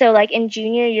then so like in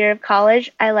junior year of college,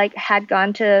 I like had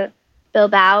gone to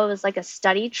Bilbao. It was like a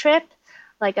study trip,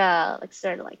 like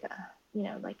sort of like a, you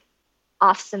know, like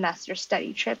off semester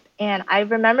study trip. And I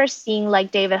remember seeing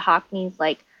like David Hockney's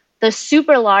like the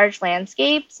super large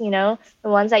landscapes, you know, the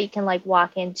ones that you can like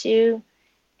walk into.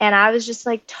 And I was just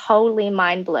like totally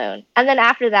mind blown. And then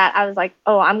after that, I was like,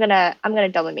 oh, I'm gonna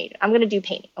double major. I'm gonna do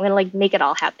painting. I'm gonna like make it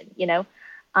all happen, you know?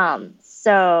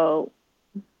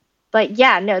 But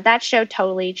yeah, no, that show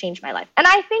totally changed my life. And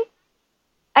I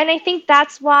think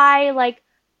that's why like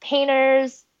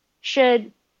painters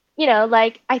should, you know,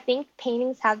 like I think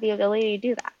paintings have the ability to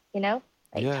do that, you know?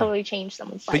 Like totally change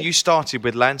someone's life. But you started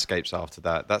with landscapes after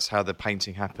that. That's how the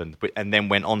painting happened, and then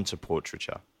went on to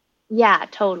portraiture. Yeah,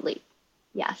 totally.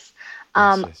 Yes.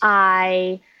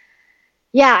 I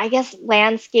guess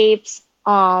landscapes,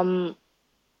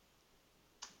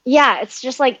 it's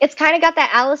just like, it's kind of got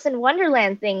that Alice in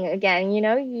Wonderland thing again, you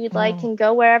know, you like can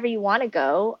go wherever you want to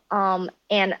go.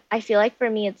 And I feel like for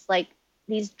me, it's like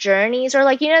these journeys, or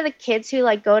like, you know, the kids who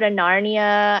like go to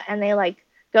Narnia and they like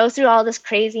go through all this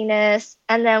craziness.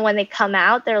 And then when they come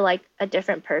out, they're like a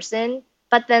different person,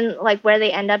 but then like where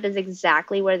they end up is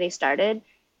exactly where they started.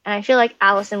 And I feel like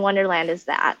Alice in Wonderland is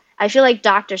that. I feel like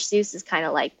Dr. Seuss is kind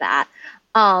of like that.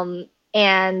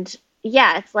 And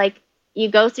yeah, it's like you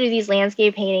go through these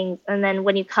landscape paintings, and then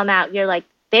when you come out, you're like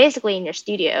basically in your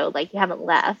studio, like you haven't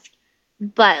left,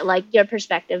 but like your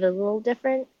perspective is a little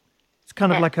different. It's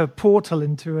kind of like a portal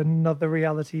into another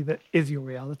reality that is your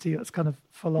reality. That's kind of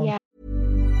full on. Yeah.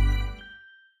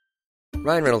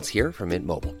 Ryan Reynolds here from Mint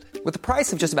Mobile. With the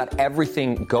price of just about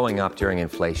everything going up during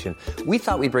inflation, we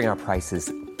thought we'd bring our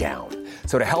prices down.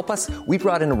 So to help us, we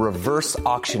brought in a reverse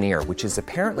auctioneer, which is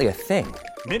apparently a thing.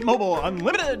 Mint Mobile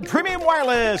Unlimited Premium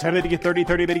Wireless. How to get 30,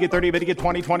 30, bit to get 30, bit to get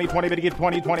 20, 20, 20, bit to get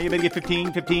 20, 20, bit to get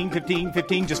 15, 15, 15,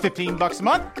 15, just $15 a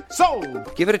month?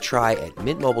 Sold! Give it a try at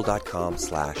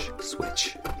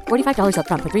mintmobile.com/switch. $45 up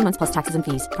front for 3 months plus taxes and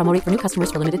fees. Promo rate for new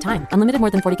customers for limited time. Unlimited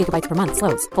more than 40 gigabytes per month.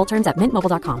 Slows full terms at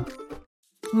mintmobile.com.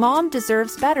 Mom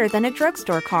deserves better than a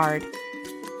drugstore card.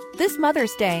 This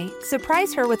Mother's Day,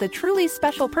 surprise her with a truly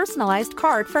special personalized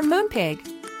card from Moonpig.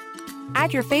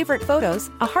 Add your favorite photos,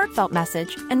 a heartfelt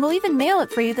message, and we'll even mail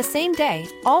it for you the same day,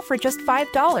 all for just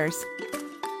 $5.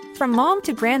 From mom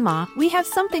to grandma, we have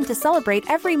something to celebrate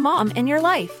every mom in your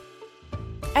life.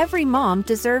 Every mom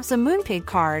deserves a Moonpig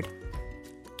card.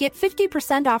 Get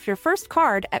 50% off your first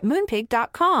card at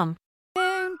moonpig.com.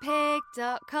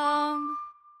 Moonpig.com.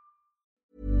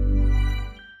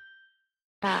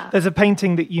 There's a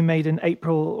painting that you made in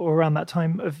April or around that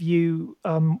time of you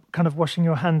kind of washing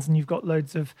your hands, and you've got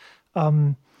loads of,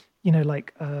 hand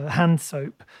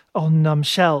soap on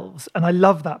shelves. And I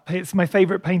love that. It's my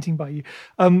favorite painting by you.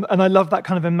 And I love that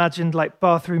kind of imagined like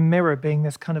bathroom mirror being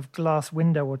this kind of glass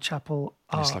window or chapel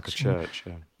arch. It's like a church,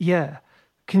 yeah. Yeah.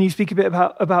 Can you speak a bit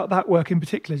about that work in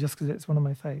particular, just because it's one of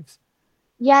my faves?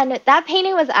 Yeah, no, that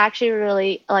painting was actually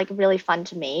really fun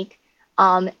to make.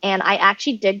 And I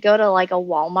actually did go to like a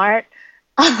Walmart,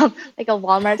 like a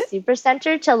Walmart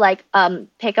supercenter to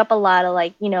pick up a lot of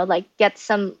get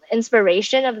some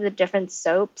inspiration of the different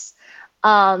soaps.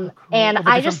 Cool. And all the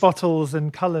I different just bottles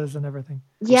and colors and everything.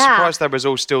 yeah. I'm surprised that was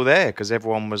all still there because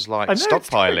everyone was like I know, it's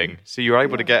stockpiling. true. So you were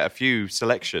able to get a few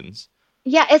selections.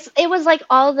 Yeah, it was like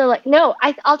all the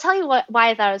I'll tell you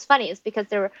why I thought it was funny is because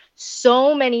there were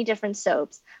so many different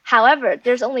soaps. However,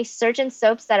 there's only certain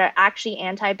soaps that are actually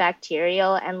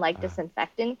antibacterial and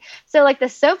disinfectant. So the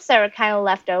soaps that were kind of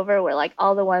left over were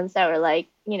all the ones that were it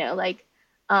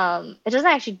doesn't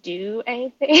actually do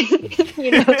anything.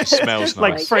 It just smells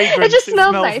Like nice. fragrance. It just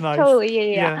smells nice. nice.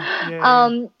 Totally,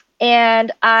 yeah.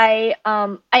 And I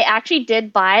actually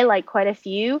did buy quite a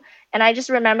few. And I just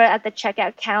remember at the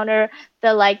checkout counter, the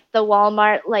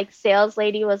Walmart sales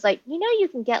lady was like, you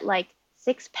can get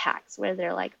 6 packs where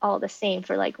they're all the same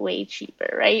for way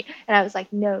cheaper, right? And I was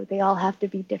like, no, they all have to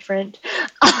be different.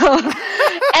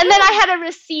 And then I had a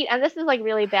receipt, and this is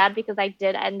really bad because I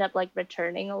did end up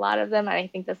returning a lot of them, and I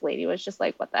think this lady was just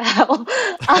like, what the hell?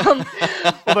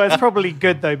 Although it's probably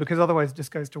good though, because otherwise it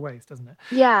just goes to waste, doesn't it?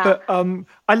 Yeah. But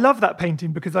I love that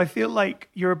painting because I feel like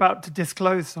you're about to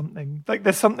disclose something.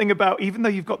 There's something about, even though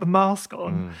you've got the mask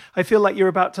on, I feel like you're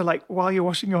about to while you're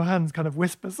washing your hands, kind of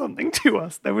whisper something to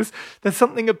us. There's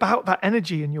something about that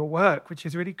energy in your work which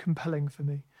is really compelling for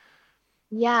me.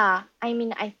 Yeah, I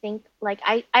mean, I think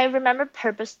I remember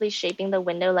purposely shaping the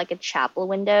window like a chapel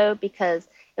window because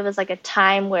it was a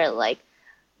time where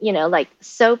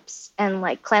soaps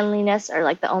and cleanliness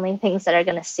are the only things that are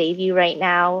going to save you right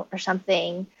now or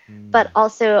something. But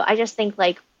also I just think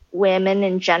women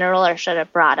in general are sort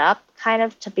of brought up kind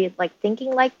of to be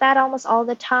thinking like that almost all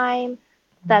the time.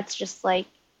 That's just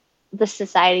the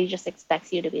society just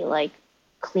expects you to be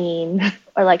clean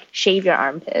or shave your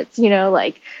armpits,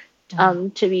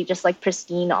 to be just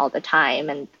pristine all the time.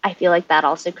 And I feel that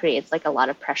also creates a lot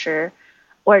of pressure,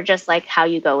 or just how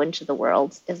you go into the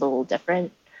world is a little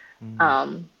different.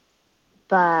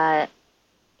 But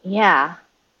yeah,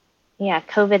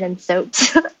 COVID and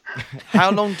soaps. How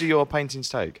long do your paintings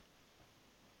take?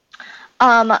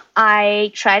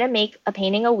 I try to make a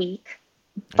painting a week,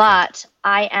 but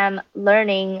I am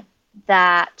learning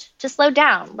that to slow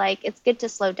down. It's good to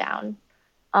slow down.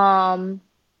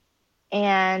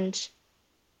 And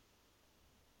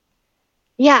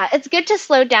yeah, it's good to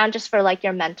slow down just for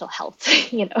your mental health,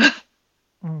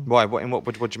 Why? What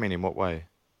do you mean? In what way?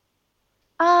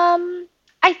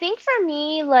 I think for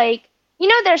me,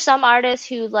 there's some artists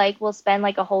who will spend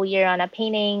a whole year on a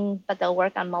painting, but they'll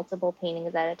work on multiple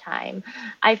paintings at a time.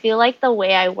 I feel the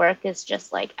way I work is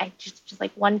just I just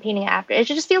one painting after. It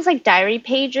just feels like diary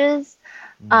pages.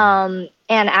 And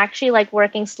actually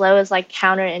working slow is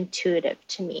counterintuitive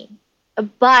to me.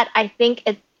 But I think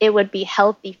it would be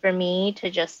healthy for me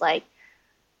to just be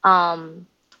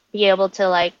able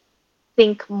to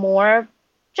think more,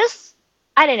 just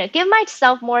I don't know, give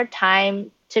myself more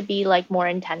time to be more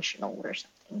intentional or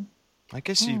something. I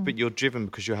guess but you're driven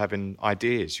because you're having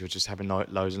ideas. You're just having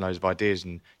loads and loads of ideas,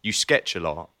 and you sketch a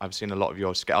lot. I've seen a lot of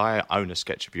your I own a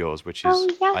sketch of yours, which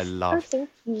is I love. Oh, thank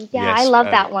you. Yeah, I love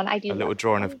that one. I do. A little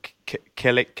drawing of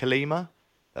Kalima.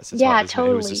 That's his yeah, name, totally.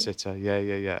 He was a sitter.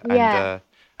 Yeah.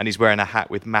 And he's wearing a hat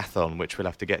with math on, which we'll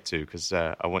have to get to because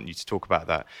I want you to talk about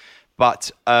that.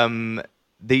 But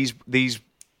these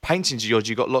paintings of yours,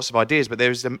 you've got lots of ideas, but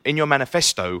there's in your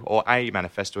manifesto, or a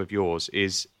manifesto of yours,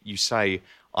 is you say,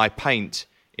 I paint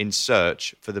in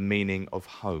search for the meaning of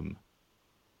home.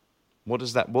 What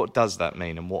does that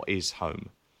mean, and what is home?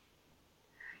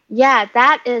 Yeah,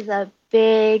 that is a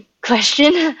big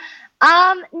question. No,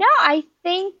 I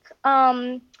think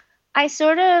I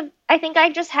think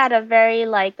I just had a very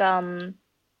like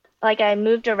I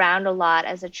moved around a lot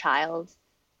as a child,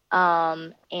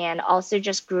 and also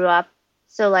just grew up.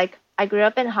 So like I grew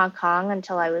up in Hong Kong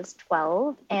until I was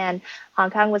 12, and Hong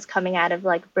Kong was coming out of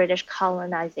like British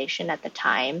colonization at the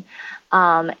time.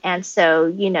 And so,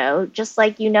 you know, just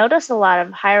like you notice a lot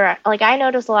of hierarchy, like I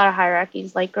noticed a lot of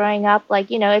hierarchies, like growing up, like,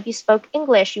 you know, if you spoke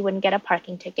English, you wouldn't get a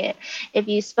parking ticket. If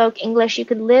you spoke English, you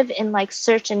could live in like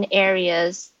certain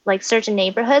areas, like certain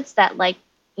neighborhoods that like,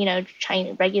 you know,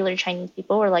 regular Chinese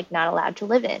people were like not allowed to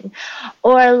live in.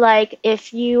 Or like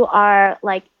if you are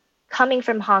like coming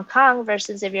from Hong Kong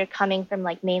versus if you're coming from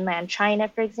like mainland China,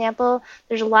 for example,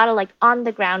 there's a lot of like on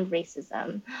the ground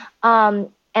racism.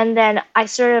 And then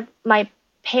my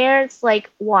parents like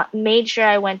made sure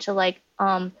I went to like,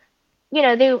 you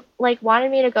know, they like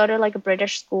wanted me to go to like a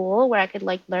British school where I could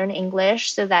like learn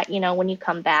English so that, you know, when you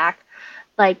come back,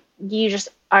 like you just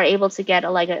are able to get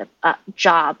a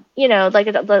job, you know, like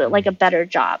a better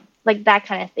job, like that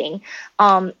kind of thing.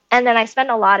 And then I spent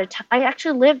a lot of time. I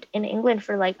actually lived in England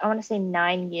for like, I want to say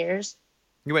 9 years.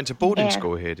 You went to boarding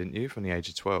school here, didn't you, from the age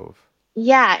of 12?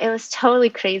 Yeah, it was totally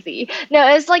crazy. No,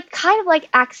 it was like kind of like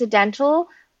accidental,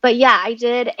 but yeah, I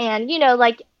did. And, you know,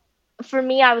 like for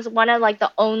me, I was one of like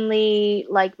the only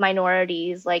like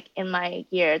minorities like in my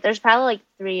year. There's probably like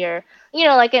 3 or, you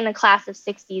know, like in a class of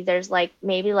 60, there's like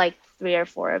maybe like 3 or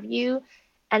 4 of you.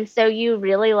 And so you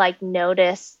really like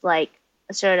notice like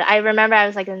I remember I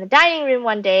was like in the dining room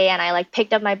one day and I like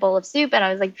picked up my bowl of soup and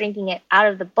I was like drinking it out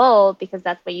of the bowl because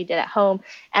that's what you did at home.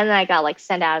 And then I got like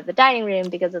sent out of the dining room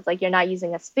because it's like you're not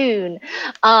using a spoon.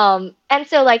 And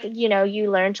so like, you know, you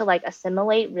learn to like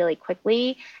assimilate really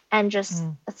quickly and just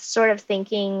sort of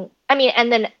thinking, I mean,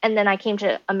 and then I came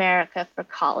to America for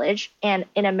college, and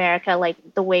in America, like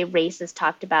the way race is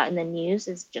talked about in the news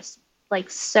is just like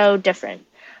so different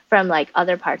from like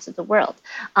other parts of the world.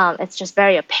 It's just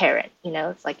very apparent, you know,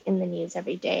 it's like in the news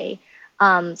every day.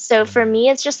 So for me,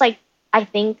 it's just like, I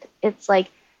think it's like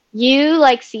you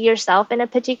like see yourself in a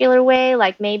particular way.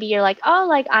 Like maybe you're like, oh,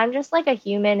 like I'm just like a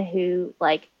human who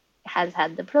like has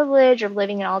had the privilege of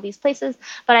living in all these places.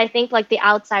 But I think like the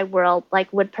outside world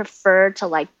like would prefer to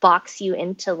like box you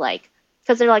into like,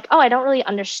 because they're like, oh, I don't really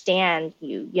understand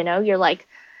you, you know, you're like,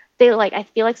 I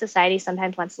feel like society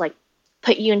sometimes wants to like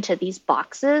put you into these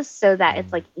boxes so that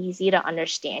it's like easy to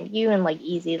understand you and like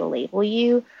easy to label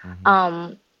you.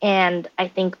 And I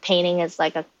think painting is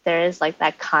like there is like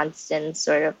that constant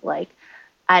sort of like,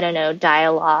 I don't know,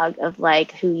 dialogue of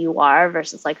like who you are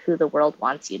versus like who the world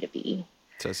wants you to be.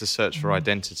 So it's a search for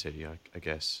identity, I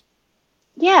guess.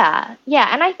 Yeah.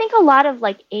 And I think a lot of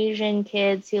like Asian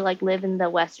kids who like live in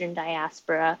the Western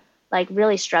diaspora like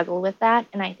really struggle with that.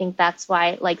 And I think that's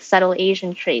why like Subtle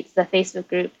Asian Traits, the Facebook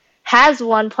group, has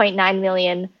 1.9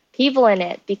 million people in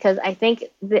it, because I think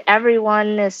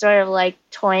everyone is sort of like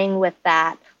toying with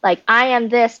that. Like, I am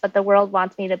this, but the world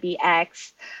wants me to be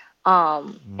X.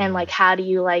 And like, how do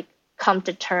you like come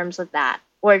to terms with that,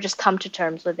 or just come to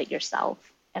terms with it yourself?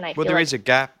 And I feel there is a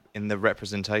gap in the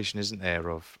representation, isn't there,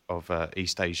 of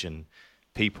East Asian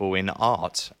people in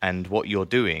art, and what you're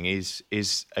doing is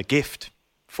a gift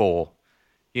for,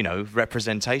 you know,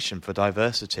 representation, for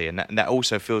diversity, and that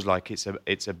also feels like it's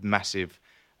a massive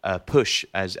push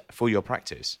for your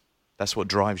practice. That's what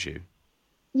drives you.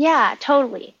 Yeah,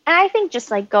 totally. And I think just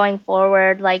like going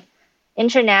forward, like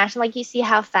international, like you see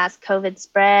how fast COVID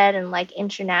spread and like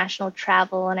international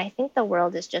travel, and I think the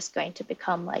world is just going to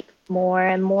become like more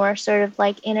and more sort of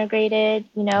like integrated,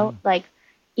 you know, like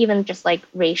even just like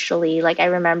racially. Like I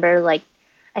remember like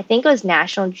I think it was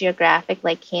National Geographic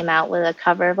like came out with a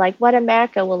cover of like what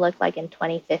America will look like in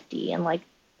 2050, and like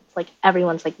it's like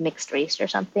everyone's like mixed race or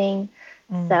something.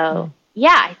 So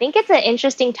yeah, I think it's an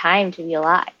interesting time to be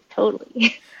alive.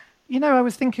 Totally. You know, I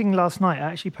was thinking last night, I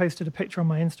actually posted a picture on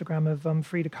my Instagram of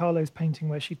Frida Kahlo's painting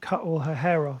where she'd cut all her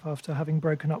hair off after having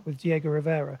broken up with Diego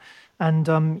Rivera.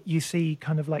 And you see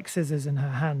kind of like scissors in her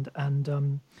hand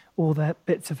and all the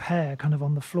bits of hair kind of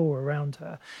on the floor around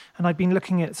her. And I'd been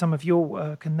looking at some of your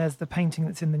work, and there's the painting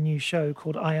that's in the new show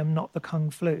called I Am Not the Kung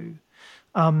Flu.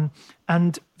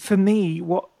 And for me,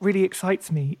 what really excites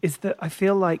me is that I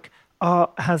feel like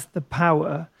art has the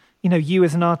power. You know, you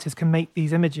as an artist can make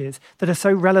these images that are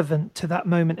so relevant to that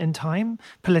moment in time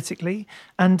politically.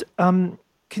 And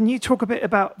Can you talk a bit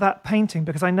about that painting?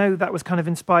 Because I know that was kind of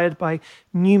inspired by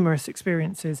numerous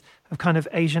experiences of kind of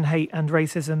Asian hate and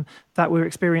racism that were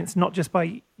experienced not just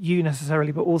by you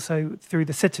necessarily, but also through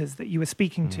the sitters that you were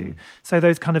speaking to. So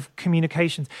those kind of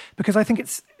communications. Because I think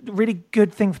it's a really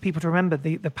good thing for people to remember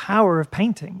the power of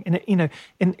painting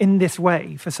in this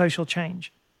way for social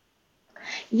change.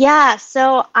 Yeah,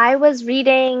 so I was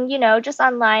reading, just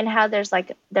online how there was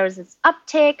this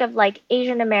uptick of like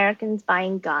Asian Americans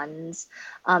buying guns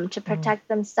to protect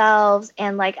themselves.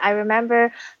 And like I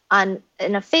remember in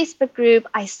a Facebook group,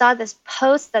 I saw this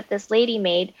post that this lady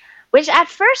made, which at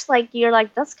first like you're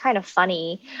like, that's kind of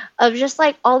funny, of just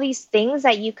like all these things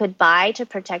that you could buy to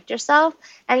protect yourself.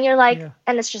 And you're like,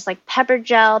 and it's just like pepper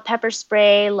gel, pepper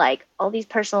spray, like all these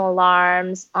personal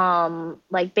alarms,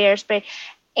 like bear spray.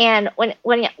 And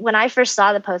when I first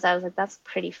saw the post, I was like, that's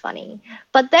pretty funny.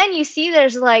 But then you see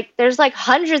there's like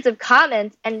hundreds of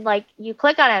comments, and like you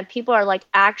click on it and people are like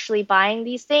actually buying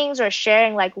these things or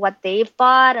sharing like what they've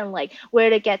bought and like where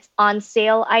to get on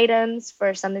sale items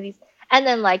for some of these. And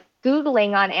then like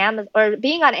Googling on Amazon or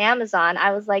being on Amazon,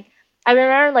 I was like, I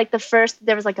remember like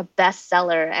there was like a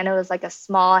bestseller and it was like a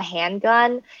small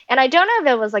handgun. And I don't know if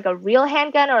it was like a real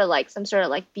handgun or like some sort of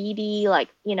like BB, like,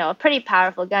 a pretty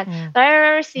powerful gun. But I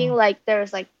remember seeing like there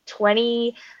was like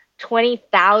 20,000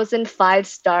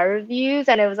 5-star reviews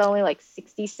and it was only like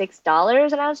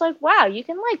 $66. And I was like, wow, you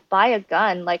can like buy a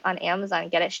gun like on Amazon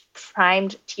and get it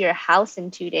primed to your house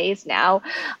in 2 days now.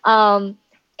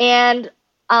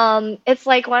 It's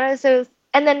like one of those,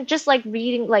 and then just like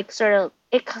reading like sort of,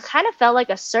 it kind of felt like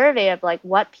a survey of like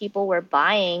what people were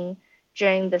buying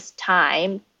during this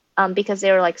time because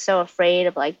they were like so afraid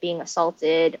of like being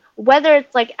assaulted, whether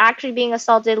it's like actually being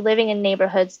assaulted, living in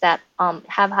neighborhoods that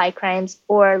have high crimes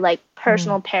or like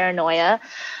personal paranoia.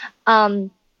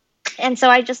 And so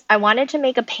I wanted to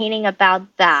make a painting about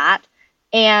that.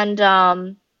 And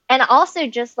also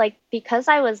just like because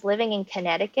I was living in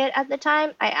Connecticut at the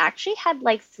time, I actually had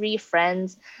like 3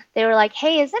 friends. They were like,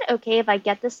 hey, is it okay if I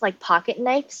get this like pocket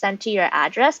knife sent to your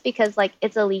address? Because like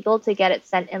it's illegal to get it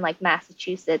sent in like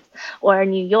Massachusetts or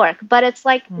New York, but it's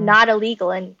like not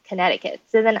illegal in Connecticut.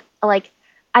 So then like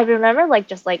I remember like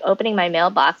just like opening my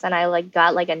mailbox and I like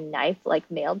got like a knife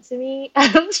like mailed to me. I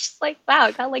was just like, wow,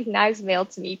 I got like knives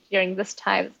mailed to me during this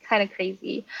time. It's kind of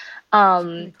crazy.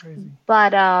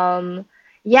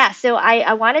 Yeah, so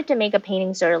I wanted to make a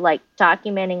painting sort of like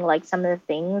documenting like some of the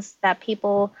things that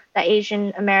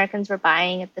Asian Americans were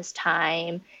buying at this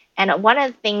time. And one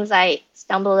of the things I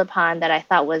stumbled upon that I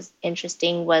thought was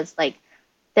interesting was like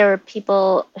there were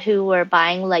people who were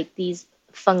buying like these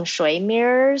feng shui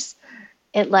mirrors.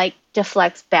 It like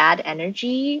deflects bad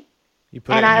energy. You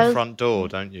put it in your front door,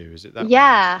 don't you? Is it that?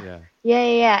 Yeah.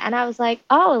 And I was like,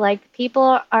 oh, like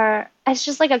people are, it's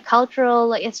just like a cultural,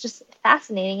 like it's just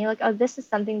fascinating. You're like, oh, this is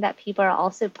something that people are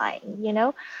also buying,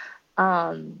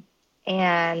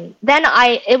 and then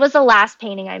it was the last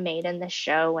painting I made in the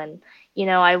show, and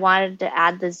I wanted to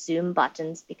add the Zoom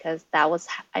buttons because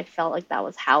I felt like that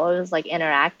was how I was like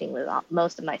interacting with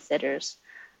most of my sitters.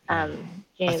 I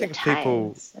think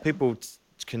people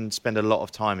can spend a lot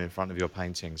of time in front of your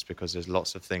paintings because there's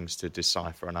lots of things to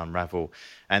decipher and unravel,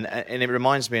 and it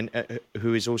reminds me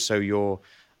who is also your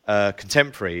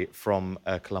contemporary from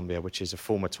Colombia, which is a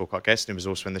former Talk Art guest, and was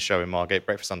also in the show in Margate,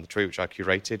 Breakfast Under the Tree, which I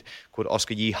curated, called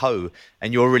Oscar Yee Ho,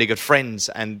 and you're really good friends.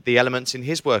 And the elements in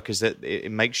his work is that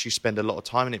it makes you spend a lot of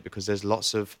time in it because there's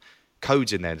lots of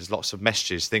codes in there, there's lots of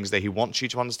messages, things that he wants you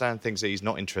to understand, things that he's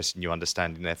not interested in you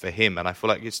understanding there for him. And I feel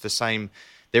like it's the same.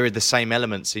 There are the same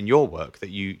elements in your work that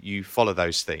you follow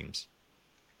those themes.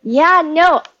 Yeah,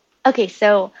 no. Okay,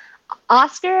 so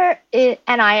Oscar and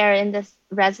I are in this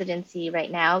residency right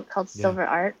now called Silver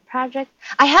Art Project.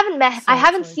 I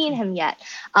haven't seen him yet,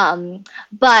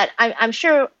 but I'm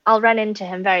sure I'll run into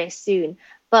him very soon.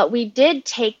 But we did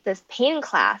take this painting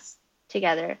class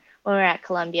together when we were at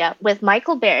Columbia with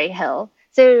Michael Berryhill.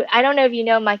 So I don't know if you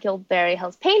know Michael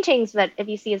Berryhill's paintings, but if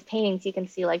you see his paintings, you can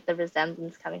see like the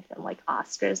resemblance coming from like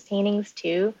Oscar's paintings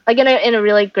too, like in a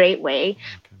really great way. Okay.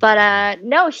 But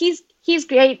no, he's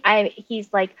great.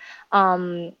 He's like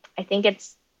I think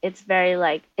it's very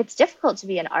like it's difficult to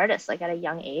be an artist like at a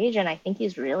young age, and I think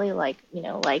he's really like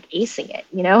like acing it,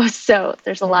 so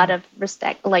there's a lot of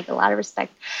respect.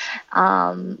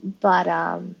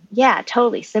 Yeah,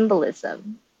 totally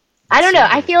symbolism. I don't know.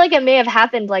 I feel like it may have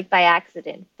happened like by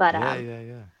accident, but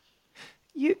yeah.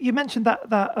 You mentioned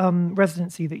that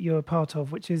residency that you're a part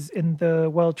of, which is in the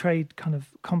World Trade kind of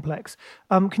complex.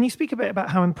 Can you speak a bit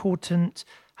about how important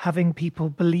having people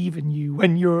believe in you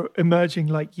when you're emerging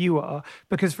like you are?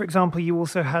 Because, for example, you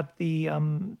also had the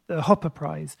Hopper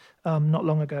Prize not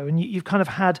long ago, and you've kind of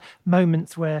had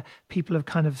moments where people have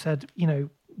kind of said,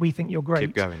 we think you're great.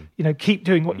 Keep going. Keep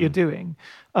doing what you're doing.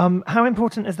 How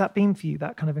important has that been for you,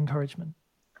 that kind of encouragement?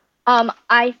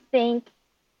 I think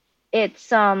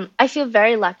it's I feel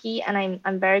very lucky, and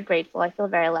I'm very grateful. I feel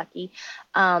very lucky.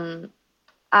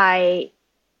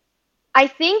 I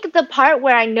think the part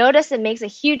where I notice it makes a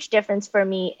huge difference for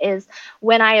me is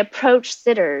when I approach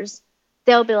sitters,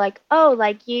 they'll be like, oh,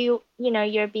 like you're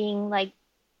being like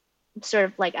sort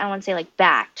of like, I don't want to say like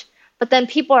backed, but then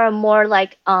people are more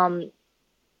like,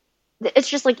 it's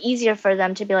just like easier for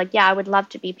them to be like, yeah, I would love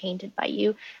to be painted by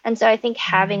you. And so I think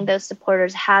having those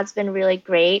supporters has been really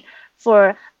great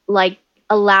for like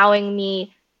allowing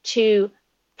me to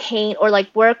paint or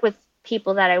like work with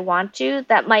people that I want to,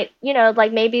 that might,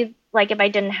 like maybe like if I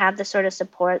didn't have the sort of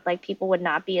support, like people would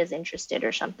not be as interested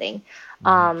or something.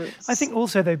 I think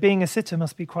also though, being a sitter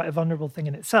must be quite a vulnerable thing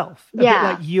in itself. A Yeah.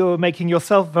 bit like you're making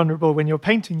yourself vulnerable when you're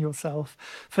painting yourself.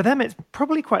 For them, it's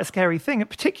probably quite a scary thing,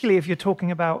 particularly if you're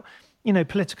talking about,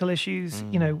 political issues,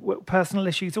 personal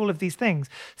issues, all of these things.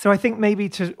 So I think maybe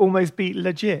to almost be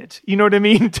legit, you know what I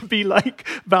mean? To be like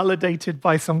validated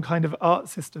by some kind of art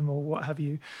system or what have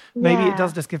you. Maybe it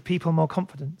does just give people more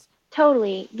confidence.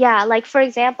 Totally. Yeah. Like, for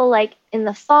example, like in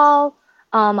the fall,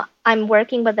 I'm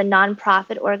working with a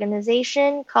nonprofit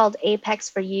organization called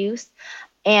Apex for Youth.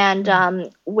 And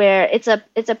where it's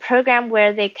a program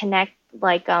where they connect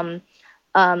like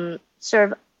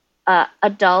sort of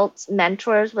adult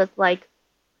mentors with like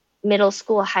middle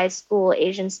school, high school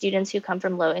Asian students who come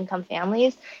from low income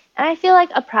families. And I feel like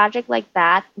a project like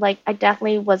that, like I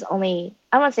definitely was only,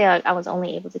 I won't say like I was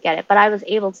only able to get it, but I was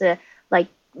able to like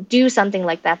do something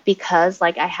like that because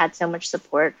like I had so much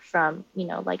support from,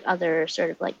 like other sort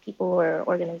of like people or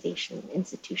organization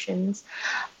institutions.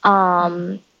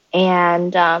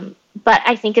 But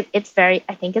I think it's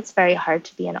very hard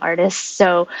to be an artist.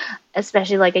 So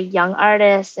especially like a young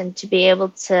artist, and to be able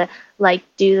to like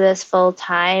do this full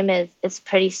time is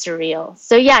pretty surreal.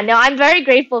 So yeah, no, I'm very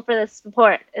grateful for the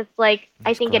support. It's like,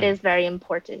 I think it is very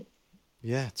important.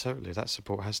 Yeah, totally. That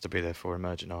support has to be there for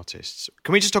emerging artists.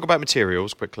 Can we just talk about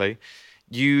materials quickly?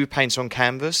 You paint on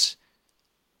canvas.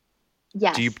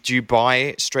 Yes. Do you buy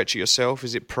it, stretch it yourself?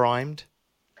 Is it primed?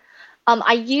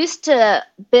 I used to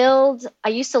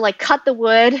like cut the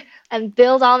wood and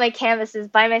build all my canvases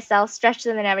by myself, stretch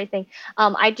them and everything.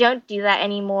 I don't do that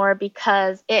anymore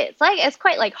because it's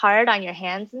quite like hard on your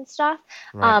hands and stuff.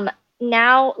 Right.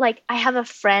 Now, like I have a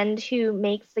friend who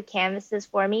makes the canvases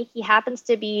for me. He happens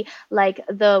to be like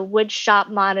the wood shop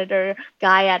monitor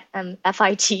guy at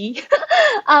FIT.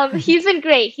 He's been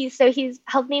great. He's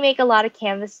helped me make a lot of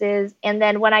canvases, and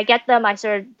then when I get them, I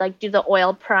sort of like do the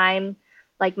oil prime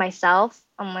like myself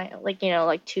on my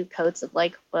like 2 coats of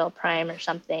like oil prime or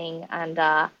something,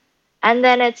 and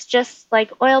then it's just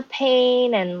like oil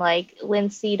paint and like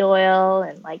linseed oil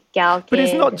and like Galkyd. But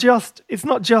it's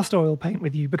not just oil paint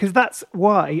with you, because that's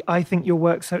why I think your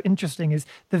work's so interesting, is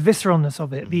the visceralness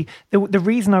of it. The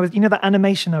reason I was, that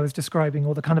animation I was describing,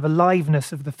 or the kind of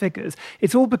aliveness of the figures,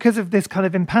 it's all because of this kind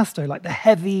of impasto, like the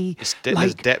heavy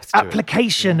there's depth to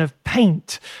application of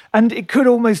paint. And it could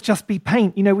almost just be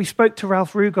paint. We spoke to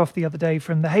Ralph Rugoff the other day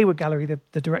from the Hayward Gallery,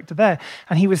 the director there,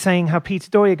 and he was saying how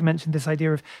Peter Doig mentioned this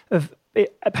idea of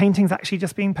paintings actually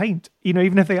just being paint,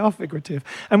 even if they are figurative.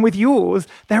 And with yours,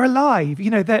 they're alive.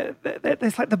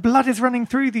 There's like the blood is running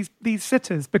through these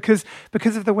sitters because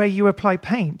of the way you apply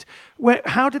paint.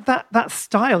 How did that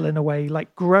style, in a way,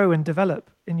 like grow and develop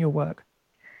in your work?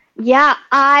 Yeah,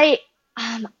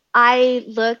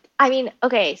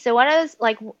 so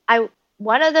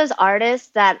one of those artists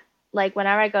that like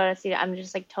whenever I go to see it, I'm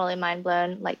just like totally mind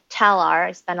blown. Like Talar,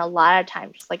 I spend a lot of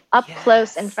time just like up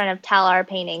close in front of Talar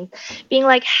paintings, being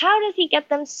like, how does he get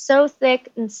them so thick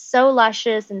and so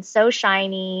luscious and so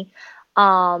shiny?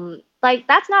 Like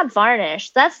that's not varnish.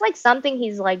 That's like something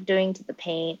he's like doing to the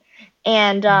paint.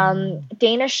 And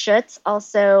Dana Schutz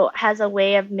also has a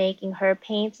way of making her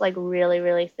paints like really,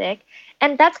 really thick.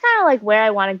 And that's kind of like where I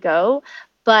want to go.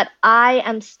 But I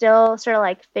am still sort of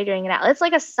like figuring it out. It's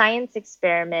like a science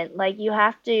experiment. Like you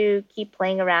have to keep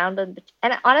playing around. And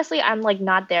honestly, I'm like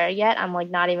not there yet. I'm like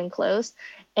not even close.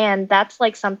 And that's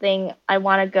like something I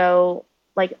want to go,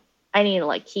 like I need to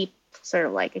like keep sort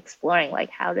of like exploring,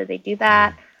 like how do they do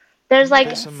that? There's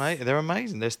like they're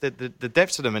amazing. There's the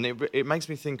depth to them, and it makes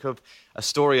me think of a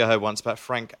story I heard once about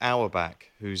Frank Auerbach,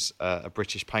 who's a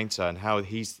British painter, and how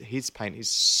his paint is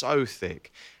so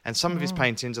thick, and some of his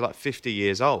paintings are like 50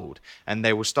 years old, and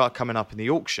they will start coming up in the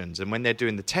auctions, and when they're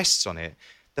doing the tests on it,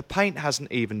 the paint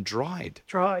hasn't even dried.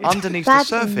 Dried. Underneath That's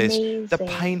the surface, the amazing.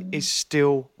 paint is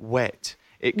still wet.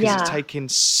 Because it's taking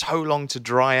so long to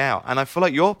dry out. And I feel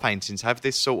like your paintings have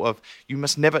this sort of, you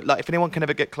must never, like if anyone can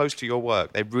ever get close to your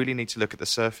work, they really need to look at the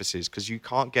surfaces because you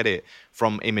can't get it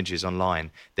from images online.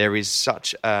 There is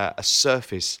such a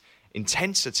surface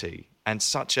intensity and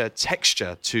such a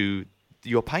texture to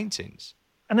your paintings.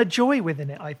 And a joy within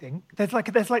it, I think. There's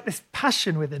like this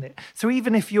passion within it. So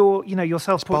even if your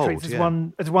self-portraits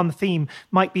as one theme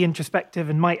might be introspective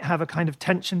and might have a kind of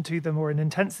tension to them or an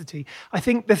intensity, I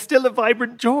think there's still a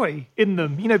vibrant joy in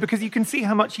them, because you can see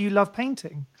how much you love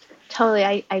painting.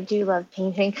 Totally, I do love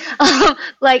painting.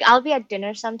 Like I'll be at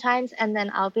dinner sometimes, and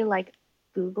then I'll be like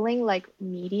Googling like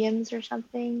mediums or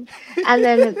something, and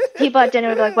then people at dinner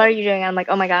will be like, "What are you doing?" I'm like,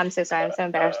 "Oh my god, I'm so sorry, I'm so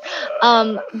embarrassed."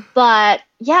 But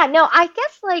yeah, no, I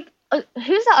guess like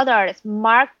who's the other artist?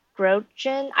 Mark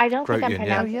Grotjen. I don't think I'm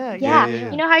pronouncing. Yeah.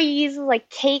 You know how he uses like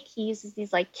cake? He uses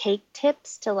these like cake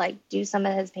tips to like do some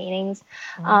of his paintings.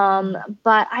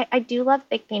 But I do love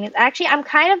thick paintings. Actually, I'm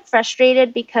kind of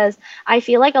frustrated because I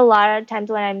feel like a lot of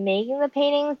times when I'm making the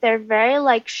paintings, they're very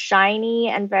like shiny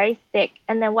and very thick.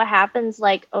 And then what happens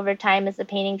like over time is the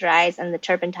painting dries and the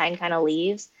turpentine kind of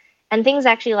leaves, and things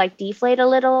actually like deflate a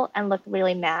little and look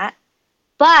really matte.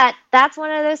 But that's one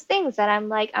of those things that I'm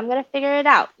like, I'm gonna figure it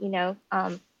out,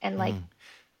 and like.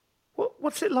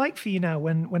 What's it like for you now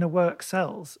when a work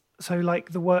sells? So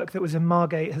like the work that was in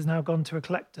Margate has now gone to a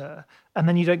collector, and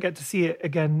then you don't get to see it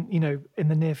again, in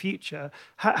the near future.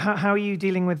 How are you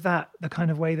dealing with that? The kind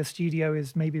of way the studio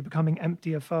is maybe becoming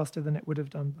emptier faster than it would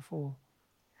have done before.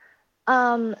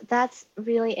 That's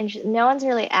really interesting. No one's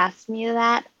really asked me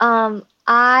that.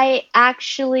 I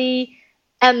actually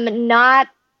am not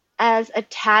as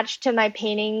attached to my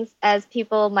paintings as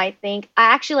people might think.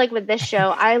 I actually, like with this show,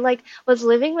 I like was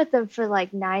living with them for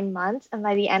like 9 months, and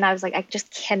by the end I was like, I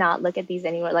just cannot look at these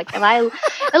anymore. Like, if I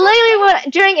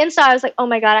literally during Insta, I was like, oh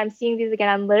my god, I'm seeing these again,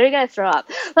 I'm literally gonna throw up.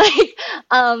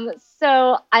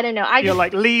 So I don't know. You're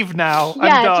like, leave now. Yeah,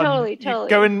 I'm done. Totally.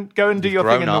 Go and do your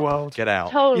thing in the world. Get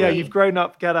out. Totally. Yeah, you've grown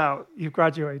up. Get out. You've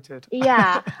graduated.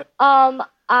 Yeah.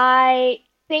 I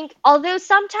think, although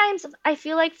sometimes I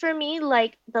feel like for me,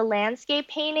 like the landscape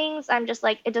paintings, I'm just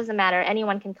like, it doesn't matter,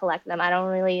 anyone can collect them, I don't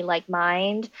really like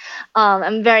mind.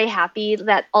 I'm very happy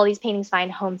that all these paintings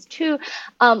find homes too.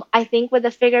 I think with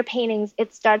the figure paintings,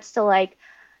 it starts to like,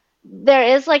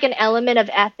 there is like an element of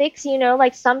ethics,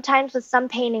 like sometimes with some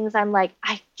paintings I'm like,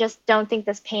 I just don't think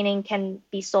this painting can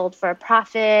be sold for a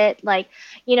profit. Like,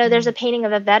 there's a painting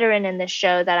of a veteran in this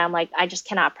show that I'm like, I just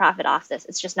cannot profit off this,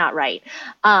 it's just not right.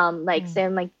 So I'm like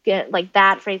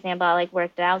that, for example, I like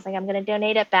worked it out. I was like, I'm going to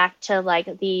donate it back to like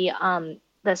the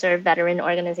sort of veteran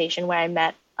organization where I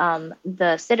met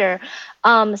the sitter.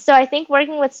 So I think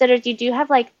working with sitters, you do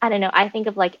have like, I don't know, I think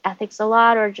of like ethics a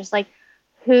lot, or just like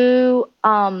who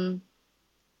owns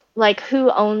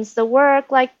the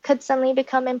work, like could suddenly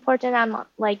become important. I'm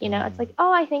like, it's like,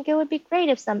 oh, I think it would be great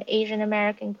if some Asian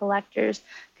American collectors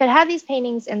could have these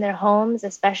paintings in their homes,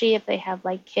 especially if they have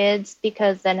like kids,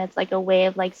 because then it's like a way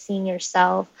of like seeing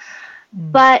yourself.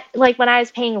 But like when I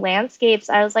was painting landscapes,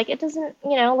 I was like, it doesn't,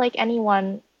 like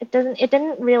anyone, it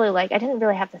didn't really like, I didn't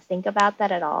really have to think about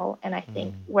that at all. And I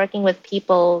think working with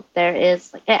people, there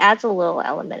is like, it adds a little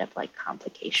element of like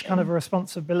complication. It's kind of a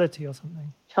responsibility or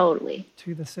something. Totally.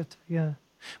 To the sitter, yeah.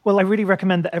 Well, I really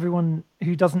recommend that everyone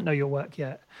who doesn't know your work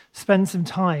yet spend some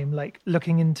time like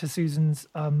looking into Susan's,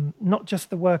 not just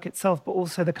the work itself, but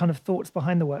also the kind of thoughts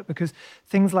behind the work, because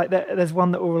things like that, there's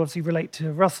one that will obviously relate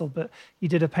to Russell, but you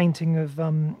did a painting of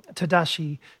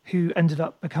Tadashi, who ended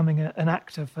up becoming an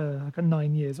actor for like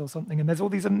 9 years or something. And there's all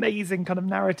these amazing kind of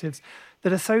narratives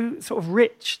that are so sort of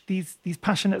rich, these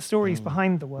passionate stories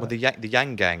behind the work. Well, the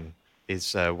Yang Gang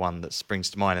is one that springs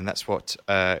to mind, and that's what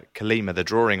Kalima, the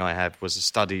drawing I have, was a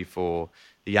study for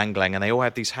the Yang Gang, and they all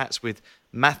have these hats with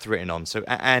math written on. So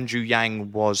Andrew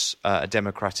Yang was a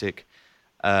Democratic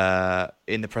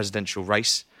in the presidential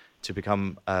race to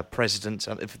become president,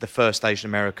 the first Asian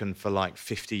American for like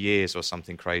 50 years or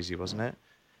something crazy, wasn't it?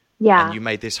 Yeah. And you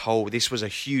made this was a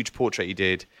huge portrait you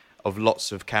did of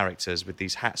lots of characters with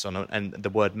these hats on, and the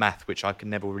word math, which I can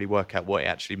never really work out what it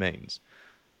actually means.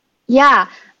 Yeah,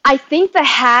 I think the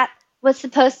hat was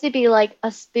supposed to be like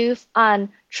a spoof on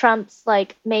Trump's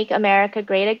like "Make America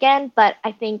Great Again," but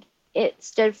I think it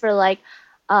stood for like,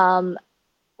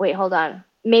 wait, hold on,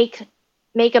 make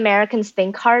Americans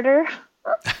think harder.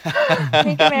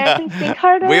 Make Americans think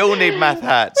harder. We all need math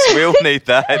hats. We all need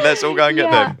that. Let's all go and get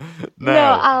them.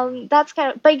 No, that's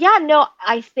kind of. But yeah, no,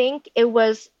 I think it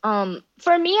was.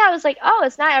 For me, I was like, oh,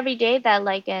 it's not every day that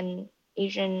like an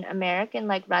Asian American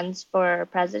like runs for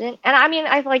president. And I mean,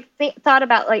 I've like thought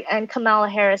about like, and Kamala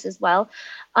Harris as well.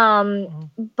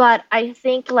 But I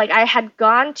think like I had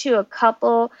gone to a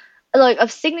couple like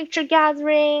of signature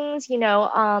gatherings, you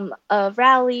know, of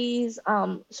rallies,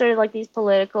 sort of like these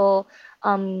political,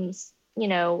 you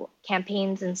know,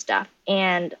 campaigns and stuff.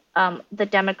 And the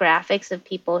demographics of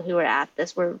people who were at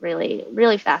this were really,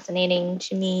 really fascinating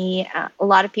to me. A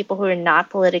lot of people who were not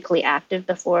politically active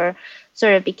before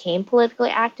sort of became politically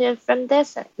active from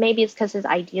this. Maybe it's because his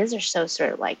ideas are so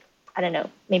sort of like, I don't know,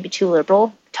 maybe too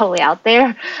liberal, totally out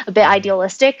there, a bit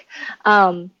idealistic.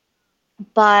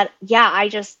 But yeah,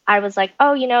 I was like,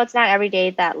 oh, you know, it's not every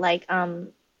day that like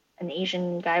an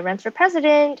Asian guy runs for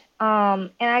president.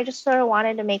 And I just sort of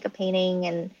wanted to make a painting,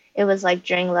 and it was like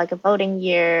during like a voting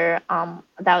year.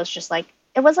 That was just like,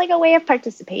 it was like a way of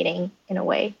participating in a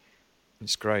way.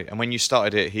 It's great. And when you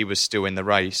started it, he was still in the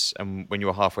race, and when you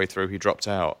were halfway through, he dropped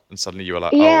out, and suddenly you were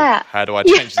like, yeah. Oh, how do I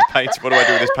change this painting? What do I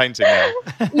do with this painting now?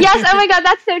 Yes, oh my God,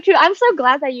 that's so true. I'm so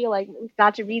glad that you like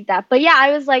got to read that. But yeah,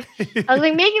 I was like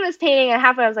making this painting, and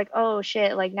halfway I was like, oh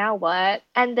shit, like now what?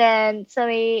 And then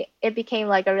suddenly it became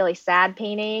like a really sad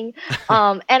painting.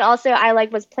 And also I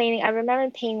like was painting, I remember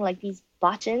painting like these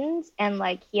buttons, and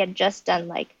like he had just done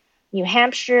like New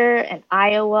Hampshire and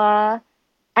Iowa.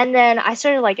 And then I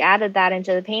sort of like added that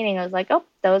into the painting. I was like, oh,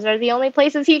 those are the only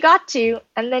places he got to.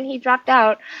 And then he dropped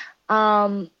out.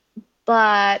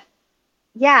 But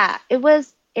yeah, it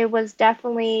was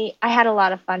definitely, I had a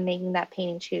lot of fun making that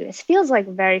painting too. It feels like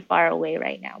very far away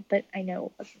right now, but I know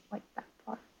it wasn't like that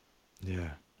far.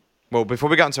 Yeah. Well, before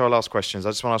we get into our last questions,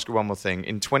 I just want to ask you one more thing.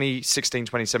 In 2016,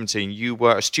 2017, you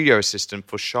were a studio assistant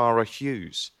for Shara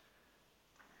Hughes.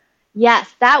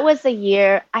 Yes, that was the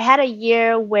year. I had a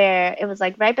year where it was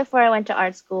like right before I went to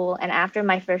art school and after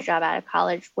my first job out of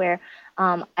college, where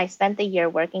I spent the year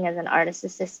working as an artist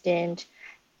assistant,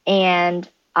 and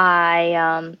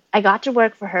I got to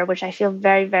work for her, which I feel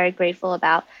very, very grateful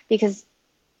about, because,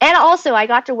 and also I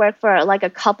got to work for like a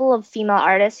couple of female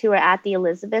artists who were at the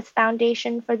Elizabeth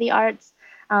Foundation for the Arts.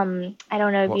 I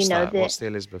don't know if you know that. What's the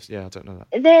Elizabeth? Yeah, I don't know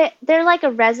that. They're like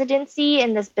a residency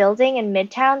in this building in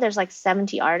Midtown. There's like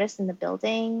 70 artists in the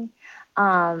building.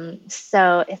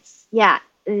 So it's, yeah,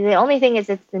 the only thing is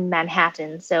it's in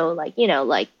Manhattan. So like, you know,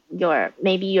 like you're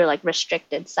like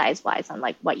restricted size wise on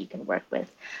like what you can work with.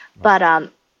 Right.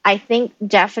 But, I think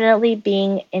definitely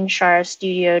being in Shara's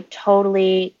studio it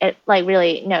totally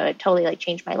like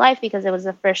changed my life, because it was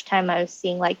the first time I was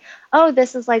seeing like, oh,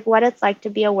 this is like what it's like to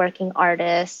be a working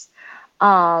artist.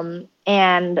 And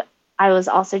I was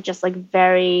also just like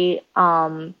very,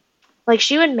 like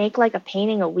she would make like a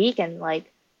painting a week, and like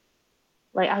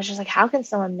I was just like, how can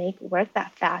someone make work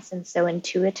that fast and so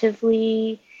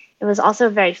intuitively? It was also a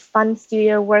very fun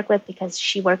studio to work with because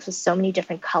she works with so many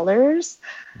different colors.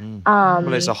 Well,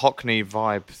 there's a Hockney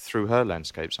vibe through her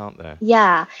landscapes, aren't there?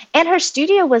 Yeah. And her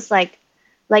studio was like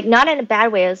not in a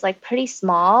bad way. It was like pretty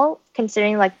small,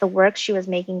 considering like the works she was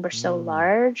making were so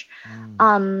large.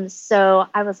 So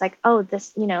I was like, oh,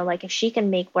 this, you know, like if she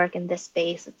can make work in this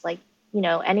space, it's like, you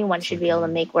know, anyone should be able to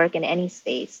make work in any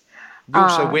space. You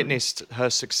also witnessed her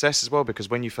success as well, because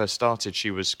when you first started,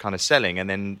 she was kind of selling, and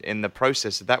then in the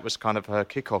process, that was kind of her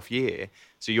kickoff year.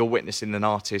 So you're witnessing an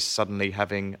artist suddenly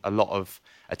having a lot of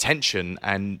attention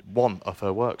and want of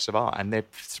her works of art, and they're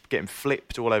getting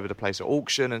flipped all over the place at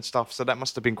auction and stuff. So that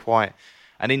must have been quite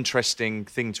an interesting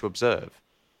thing to observe.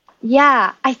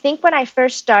 Yeah, I think when I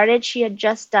first started, she had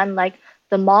just done like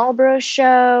the Marlboro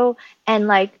show, and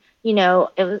like, you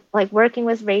know, it was like working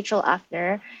with Rachel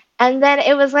Uffner. And then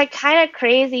it was like kind of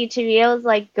crazy to be able to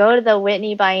like go to the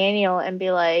Whitney Biennial and be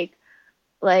like,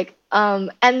 and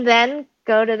then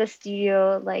go to the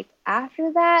studio like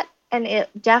after that. And it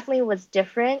definitely was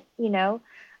different, you know.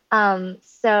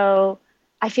 So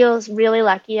I feel really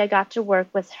lucky I got to work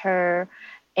with her.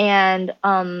 And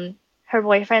her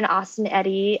boyfriend, Austin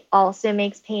Eddy, also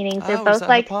makes paintings. They're both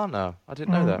like her partner. I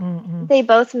didn't know that. They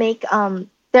both make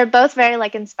they're both very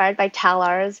like inspired by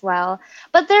Talar as well,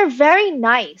 but they're very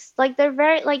nice. Like they're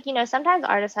very like, you know, sometimes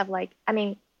artists have like, I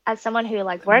mean, as someone who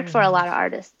like worked for a lot of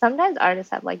artists, sometimes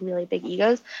artists have like really big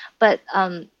egos, but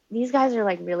these guys are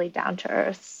like really down to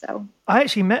earth. So I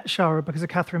actually met Shara because of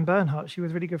Catherine Bernhardt. She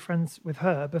was really good friends with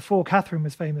her before Catherine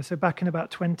was famous, so back in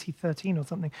about 2013 or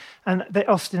something. And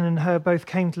Austin and her both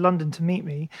came to London to meet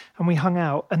me, and we hung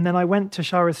out. And then I went to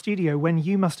Shara's studio when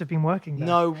you must have been working there.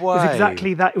 No way. It was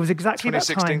exactly that. It was exactly that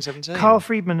time. 2016, 17. Carl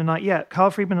Friedman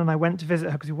and I went to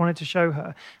visit her because we wanted to show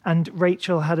her. And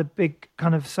Rachel had a big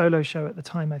kind of solo show at the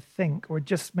time, I think, or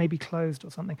just maybe closed or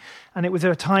something. And it was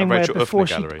a time where before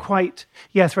she quite...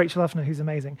 Yes, Rachel Uffner, who's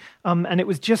amazing. And it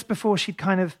was just before she'd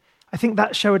kind of, I think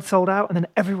that show had sold out, and then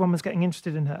everyone was getting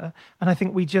interested in her. And I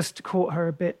think we just caught her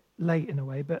a bit late in a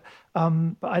way, but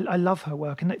I love her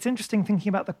work. And it's interesting thinking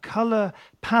about the color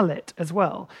palette as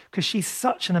well, because she's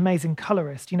such an amazing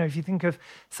colorist. You know, if you think of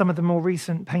some of the more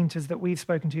recent painters that we've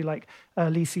spoken to, like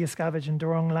Licia Scavage and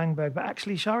Dorong Langberg, but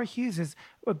actually Shara Hughes is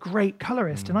a great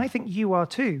colorist, and I think you are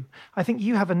too. I think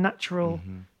you have a natural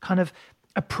kind of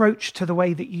approach to the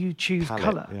way that you choose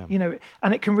color, you know,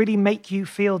 and it can really make you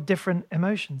feel different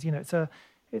emotions. You know,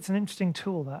 it's an interesting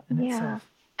tool that in itself.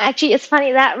 Actually, it's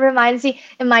funny. That reminds me,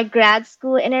 in my grad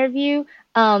school interview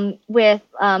with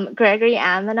Gregory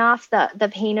Amanoff, the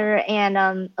painter,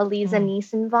 and Eliza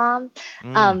Niesenbaum,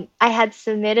 I had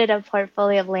submitted a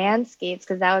portfolio of landscapes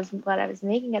because that was what I was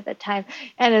making at the time.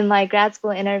 And in my grad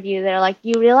school interview, they're like,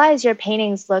 you realize your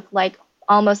paintings look like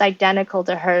almost identical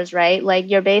to hers, right? Like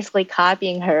you're basically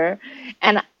copying her.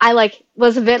 And I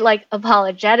was a bit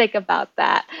apologetic about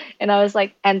that. And I was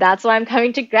like, and that's why I'm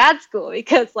coming to grad school,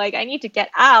 because I need to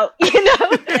get out, you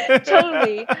know,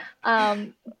 totally.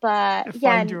 But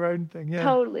find your own thing,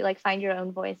 totally, find your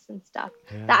own voice and stuff.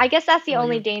 I guess that's the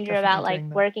only danger about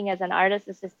working as an artist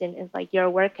assistant is your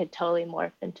work could totally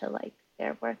morph into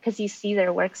their work because you see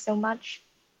their work so much.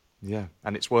 Yeah,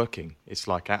 and it's working. It's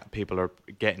people are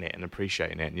getting it and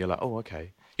appreciating it, and you're like, oh, okay.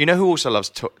 You know who also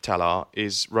loves Talar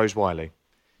is Rose Wiley.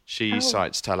 She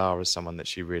cites Talar as someone that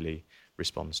she really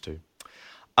responds to.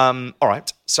 All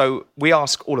right, so we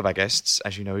ask all of our guests,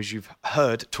 as you know, as you've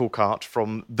heard Talk Art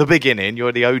from the beginning,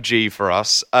 you're the OG for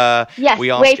us. Yes,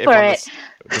 we ask wait for it.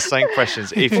 The same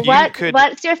questions. If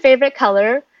What's your favorite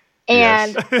color?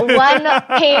 And one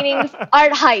painting's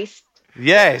art heist.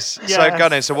 Yes. So go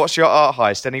on. So what's your art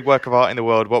heist? Any work of art in the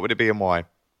world, what would it be and why?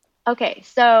 Okay,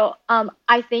 so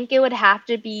I think it would have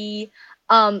to be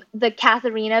the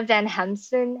Katharina van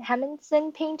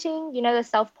Hemmensen painting, you know, the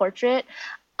self-portrait.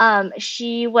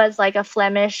 She was a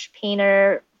Flemish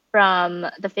painter from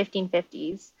the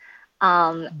 1550s.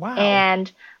 Wow. And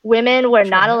women were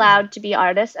not allowed to be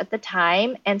artists at the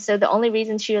time. And so the only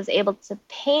reason she was able to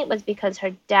paint was because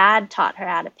her dad taught her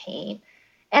how to paint.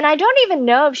 And I don't even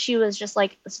know if she was just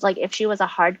if she was a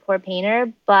hardcore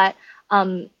painter, but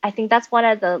I think that's one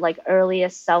of the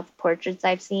earliest self-portraits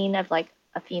I've seen of a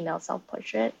female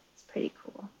self-portrait. It's pretty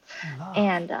cool.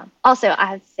 And also I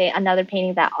have to say another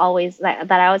painting that I always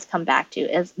come back to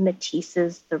is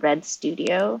Matisse's The Red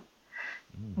Studio.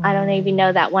 I don't know if you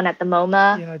know that one at the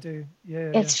MoMA. Yeah, I do.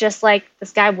 Yeah. It's just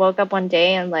this guy woke up one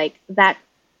day and that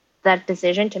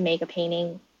decision to make a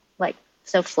painting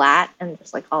so flat and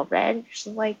just all red.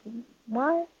 She's like,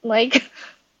 what?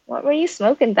 What were you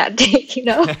smoking that day? You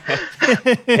know?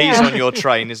 He's on your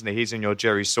train, isn't he? He's on your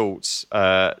Jerry Salt's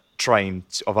train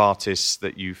of artists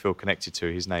that you feel connected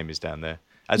to. His name is down there,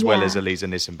 as well as Eliza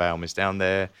Nissenbaum is down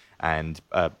there, and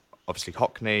obviously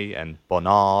Hockney and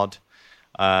Bonnard.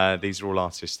 These are all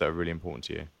artists that are really important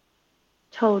to you.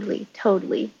 Totally.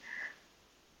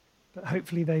 But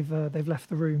hopefully they've left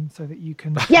the room so that you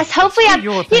can. Yes, hopefully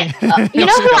your thing. You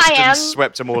know who I am.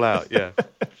 Swept them all out. Yeah.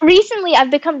 Recently, I've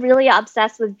become really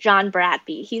obsessed with John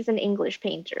Bratby. He's an English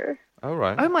painter. Oh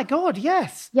right. Oh my God!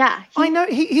 Yes. Yeah. I know.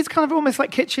 He's kind of almost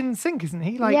like kitchen sink, isn't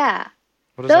he? Yeah.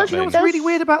 What does that You know mean? what's really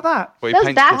weird about that? Well,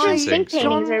 those bathroom sink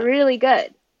paintings are really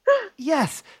good.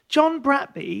 Yes, John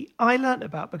Bratby, I learnt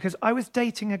about because I was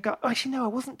dating a guy. Actually, no, I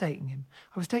wasn't dating him.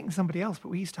 I was dating somebody else, but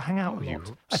we used to hang out a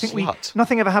lot. I think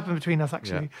nothing ever happened between us,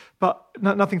 actually, but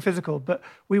nothing physical. But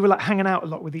we were hanging out a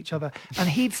lot with each other, and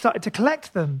he'd started to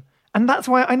collect them. And that's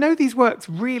why I know these works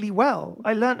really well.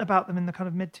 I learnt about them in the kind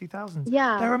of mid-2000s.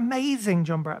 Yeah. They're amazing,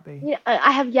 John Bratby. Yeah,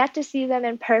 I have yet to see them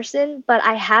in person, but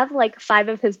I have 5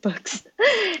 of his books.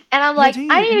 And I'm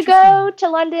I need to go to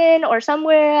London or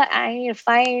somewhere. I need to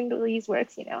find these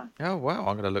works, you know. Oh, wow.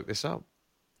 I'm going to look this up.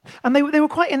 And they were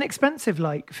quite inexpensive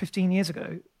 15 years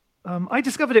ago. I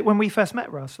discovered it when we first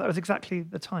met, Russ. That was exactly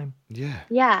the time. Yeah.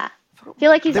 Yeah. I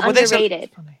feel like he's underrated.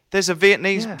 There's a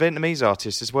Vietnamese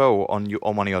artist as well on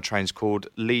one of your trains called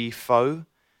Lee Pho.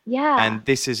 Yeah. And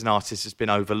this is an artist that's been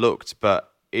overlooked,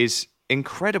 but is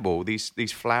incredible.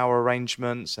 These flower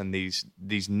arrangements and these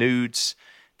nudes.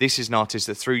 This is an artist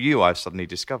that through you I've suddenly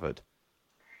discovered.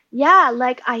 Yeah,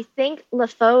 I think Le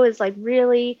Pho is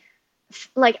really,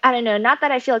 I don't know, not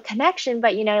that I feel a connection,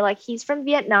 but he's from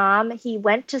Vietnam. He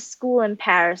went to school in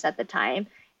Paris at the time,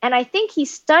 and I think he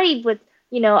studied with.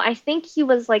 I think he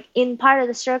was in part of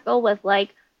the circle with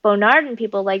Bonnard and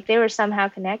people, they were somehow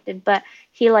connected, but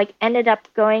he ended up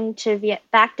going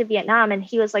back to Vietnam, and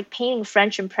he was painting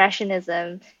French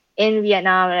Impressionism in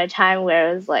Vietnam at a time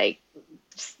where it was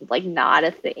just not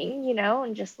a thing,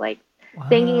 and just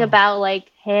thinking about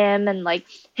like him and like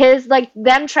his like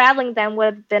them traveling then would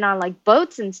have been on like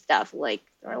boats and stuff, like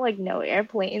or like no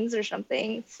airplanes or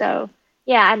something. So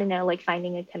yeah, I don't know, like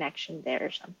finding a connection there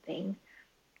or something.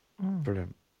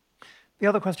 Brilliant. The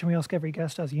other question we ask every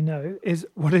guest, as you know, is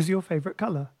what is your favorite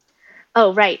color?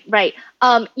 Oh, right.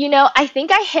 You know, I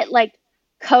think I hit like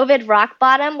COVID rock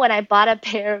bottom when I bought a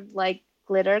pair of like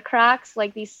glitter Crocs,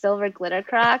 like these silver glitter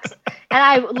Crocs. And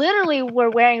I literally were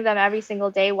wearing them every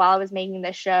single day while I was making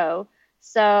the show.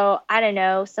 So I don't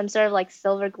know, some sort of like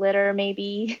silver glitter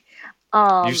maybe.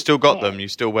 You still got them? You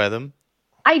still wear them?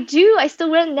 I do. I still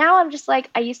wear them. Now I'm just like,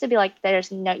 I used to be like,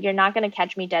 you're not going to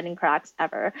catch me dead in Crocs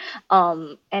ever.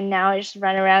 And now I just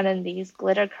run around in these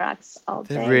glitter Crocs all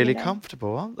day. They're really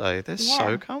comfortable, aren't they? They're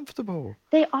so comfortable.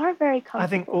 They are very comfortable. I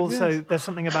think also there's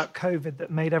something about COVID that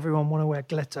made everyone want to wear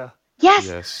glitter.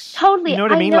 Yes, totally. You know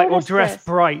what I mean? Like, or dress this.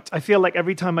 bright. I feel like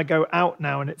every time I go out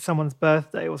now and it's someone's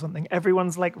birthday or something,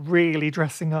 everyone's like really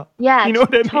dressing up. Yeah, you know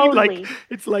what I mean? totally.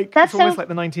 Like it's almost like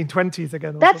the 1920s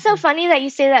again. That's so funny that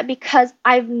you say that, because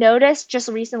I've noticed just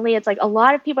recently it's like a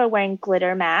lot of people are wearing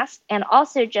glitter masks, and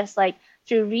also just like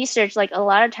through research, like a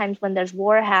lot of times when there's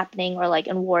war happening or like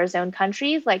in war zone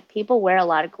countries, like people wear a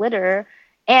lot of glitter.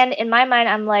 And in my mind,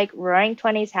 I'm like, Roaring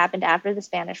 20s happened after the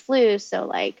Spanish flu, so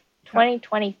like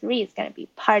 2023 is going to be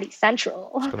party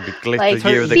central. It's going to be glitter, like,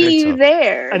 year of the be glitter.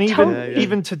 there. And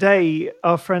even today,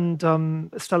 our friend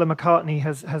Stella McCartney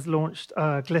has launched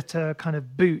glitter kind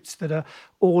of boots that are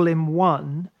all in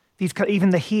one.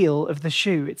 Even the heel of the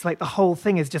shoe, it's like the whole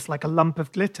thing is just like a lump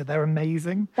of glitter. They're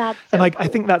amazing. That's so and like cool. I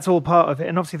think that's all part of it.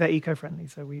 And obviously they're eco-friendly,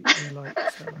 so we like.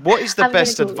 So. What is the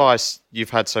best advice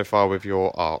you've had so far with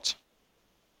your art?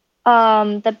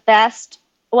 The best.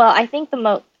 Well, I think the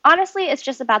most. Honestly, it's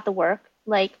just about the work.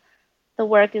 Like, the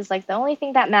work is like the only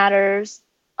thing that matters.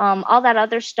 All that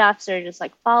other stuff sort of just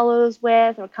like follows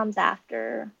with or comes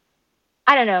after.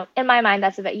 I don't know. In my mind,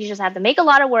 that's about. You just have to make a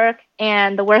lot of work,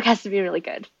 and the work has to be really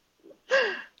good.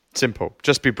 Simple.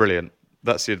 Just be brilliant.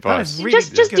 That's the advice. Really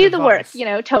just do advice. the work. You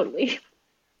know, totally.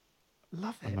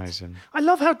 Love it. Amazing. I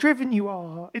love how driven you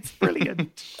are. It's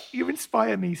brilliant. You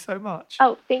inspire me so much.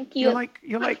 Oh, thank you.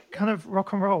 You're like kind of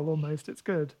rock and roll almost. It's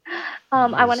good.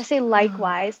 I want to say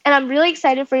likewise, and I'm really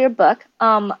excited for your book.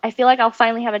 I feel like I'll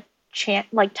finally have a chance,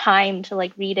 like time to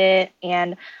like read it,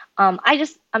 and I'm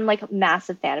like a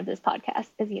massive fan of this podcast,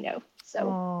 as you know.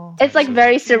 So it's like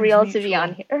very surreal to be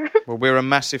on here. Well, we're a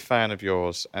massive fan of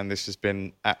yours, and this has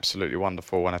been absolutely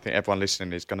wonderful. And I think everyone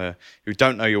listening who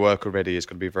don't know your work already, is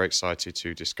going to be very excited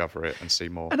to discover it and see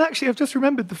more. And actually, I've just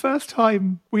remembered the first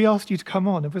time we asked you to come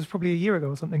on, it was probably a year ago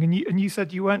or something, and you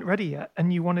said you weren't ready yet,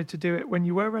 and you wanted to do it when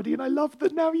you were ready, and I love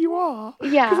that now you are.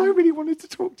 Yeah. Because I really wanted to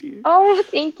talk to you. Oh,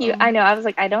 thank you. I know. I was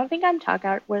like, I don't think I'm talk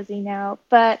out worthy now,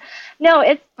 but no,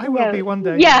 it's. I will be one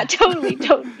day. Yeah, totally.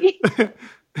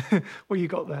 Well, you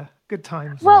got there. Good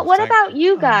times. Well, what about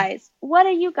you guys? What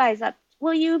are you guys up?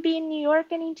 Will you be in New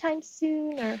York anytime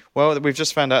soon? Or? Well, we've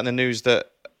just found out in the news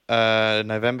that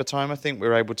November time, I think,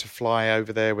 we're able to fly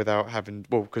over there without having...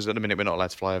 Well, because at the minute we're not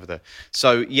allowed to fly over there.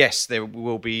 So, yes, there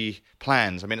will be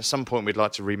plans. I mean, at some point we'd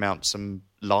like to remount some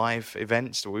live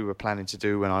events that we were planning to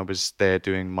do when I was there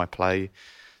doing my play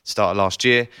start of last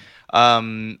year.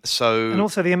 And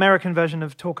also the American version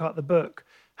of Talk Art the Book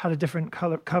had a different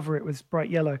cover. It was bright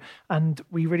yellow, and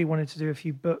we really wanted to do a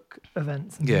few book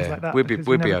events and things like that. We'll be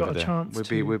over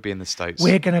there. We'll be in the States.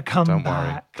 We're going to come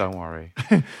back. Don't worry.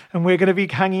 And we're going to be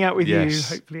hanging out with you,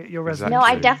 hopefully, at your residence. No,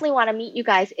 I definitely want to meet you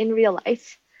guys in real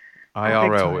life.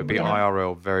 IRL. It'll be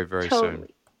IRL very, very soon.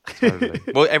 Totally.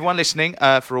 Well, everyone listening,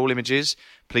 for all images,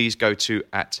 please go to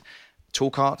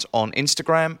 @TalkArt on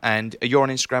Instagram. And you're on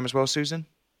Instagram as well, Susan?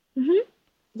 Mm-hmm.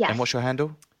 Yes. And what's your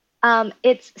handle?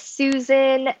 It's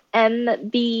Susan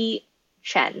M.B.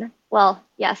 Chen. Well,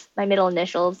 yes, my middle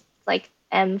initials, like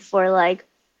M for like,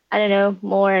 I don't know,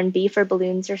 more, and B for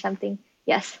balloons or something.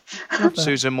 Yes.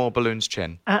 Susan More Balloons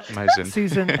Chen. Amazing.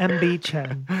 Susan M.B.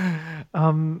 Chen.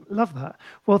 Love that.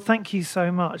 Well, thank you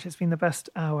so much. It's been the best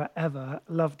hour ever.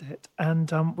 Loved it.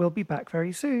 And we'll be back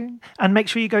very soon. And make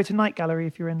sure you go to Night Gallery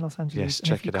if you're in Los Angeles. Yes,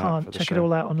 check it out. Check it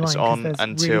all out online. It's on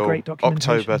until really great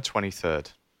documentation. October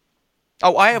 23rd.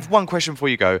 Oh, I have one question before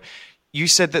you go. You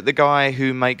said that the guy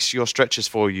who makes your stretchers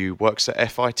for you works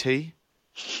at FIT.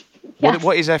 Yes.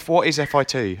 What is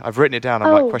FIT? I've written it down.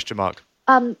 I'm like question mark.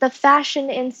 The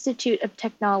Fashion Institute of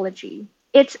Technology.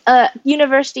 It's a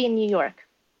university in New York.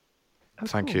 Oh,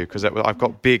 Thank cool. you, because I've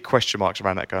got big question marks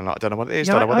around that going, like, I don't know what it is.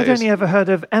 Yeah, Don't know what it I've is. only ever heard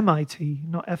of MIT,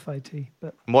 not FIT.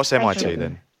 But And what's MIT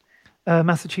then?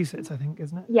 Massachusetts, I think,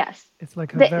 isn't it? Yes. It's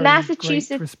like a the very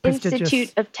Massachusetts prestigious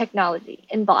Institute of Technology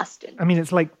in Boston. I mean,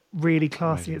 it's like really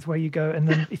classy. It's where you go, and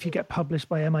then if you get published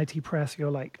by MIT Press,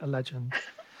 you're like a legend.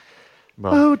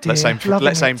 Well, oh dear,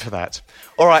 let's aim for that.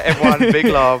 All right, everyone, big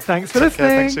love. Thanks for Take listening.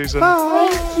 care. Thanks, Susan. Bye.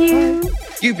 Thank you.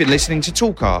 You've been listening to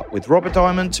Talk Art with Robert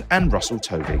Diamond and Russell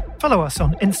Tovey. Follow us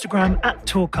on Instagram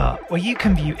 @TalkArt, where you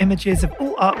can view images of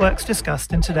all artworks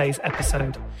discussed in today's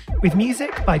episode, with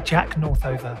music by Jack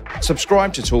Northover.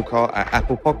 Subscribe to Talk Art at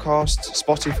Apple Podcasts,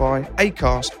 Spotify,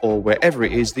 Acast, or wherever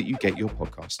it is that you get your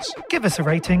podcasts. Give us a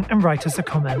rating and write us a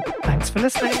comment. Thanks for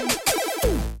listening.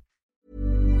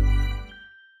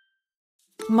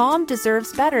 Mom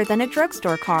deserves better than a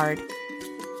drugstore card.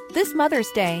 This Mother's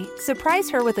Day, surprise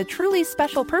her with a truly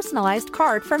special personalized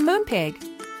card from Moonpig.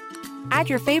 Add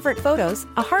your favorite photos,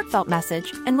 a heartfelt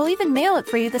message, and we'll even mail it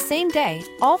for you the same day,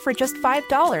 all for just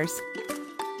 $5.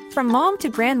 From mom to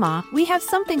grandma, we have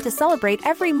something to celebrate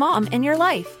every mom in your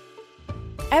life.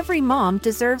 Every mom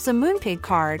deserves a Moonpig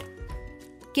card.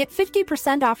 Get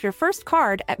 50% off your first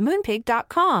card at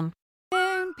moonpig.com.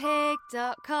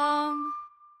 Moonpig.com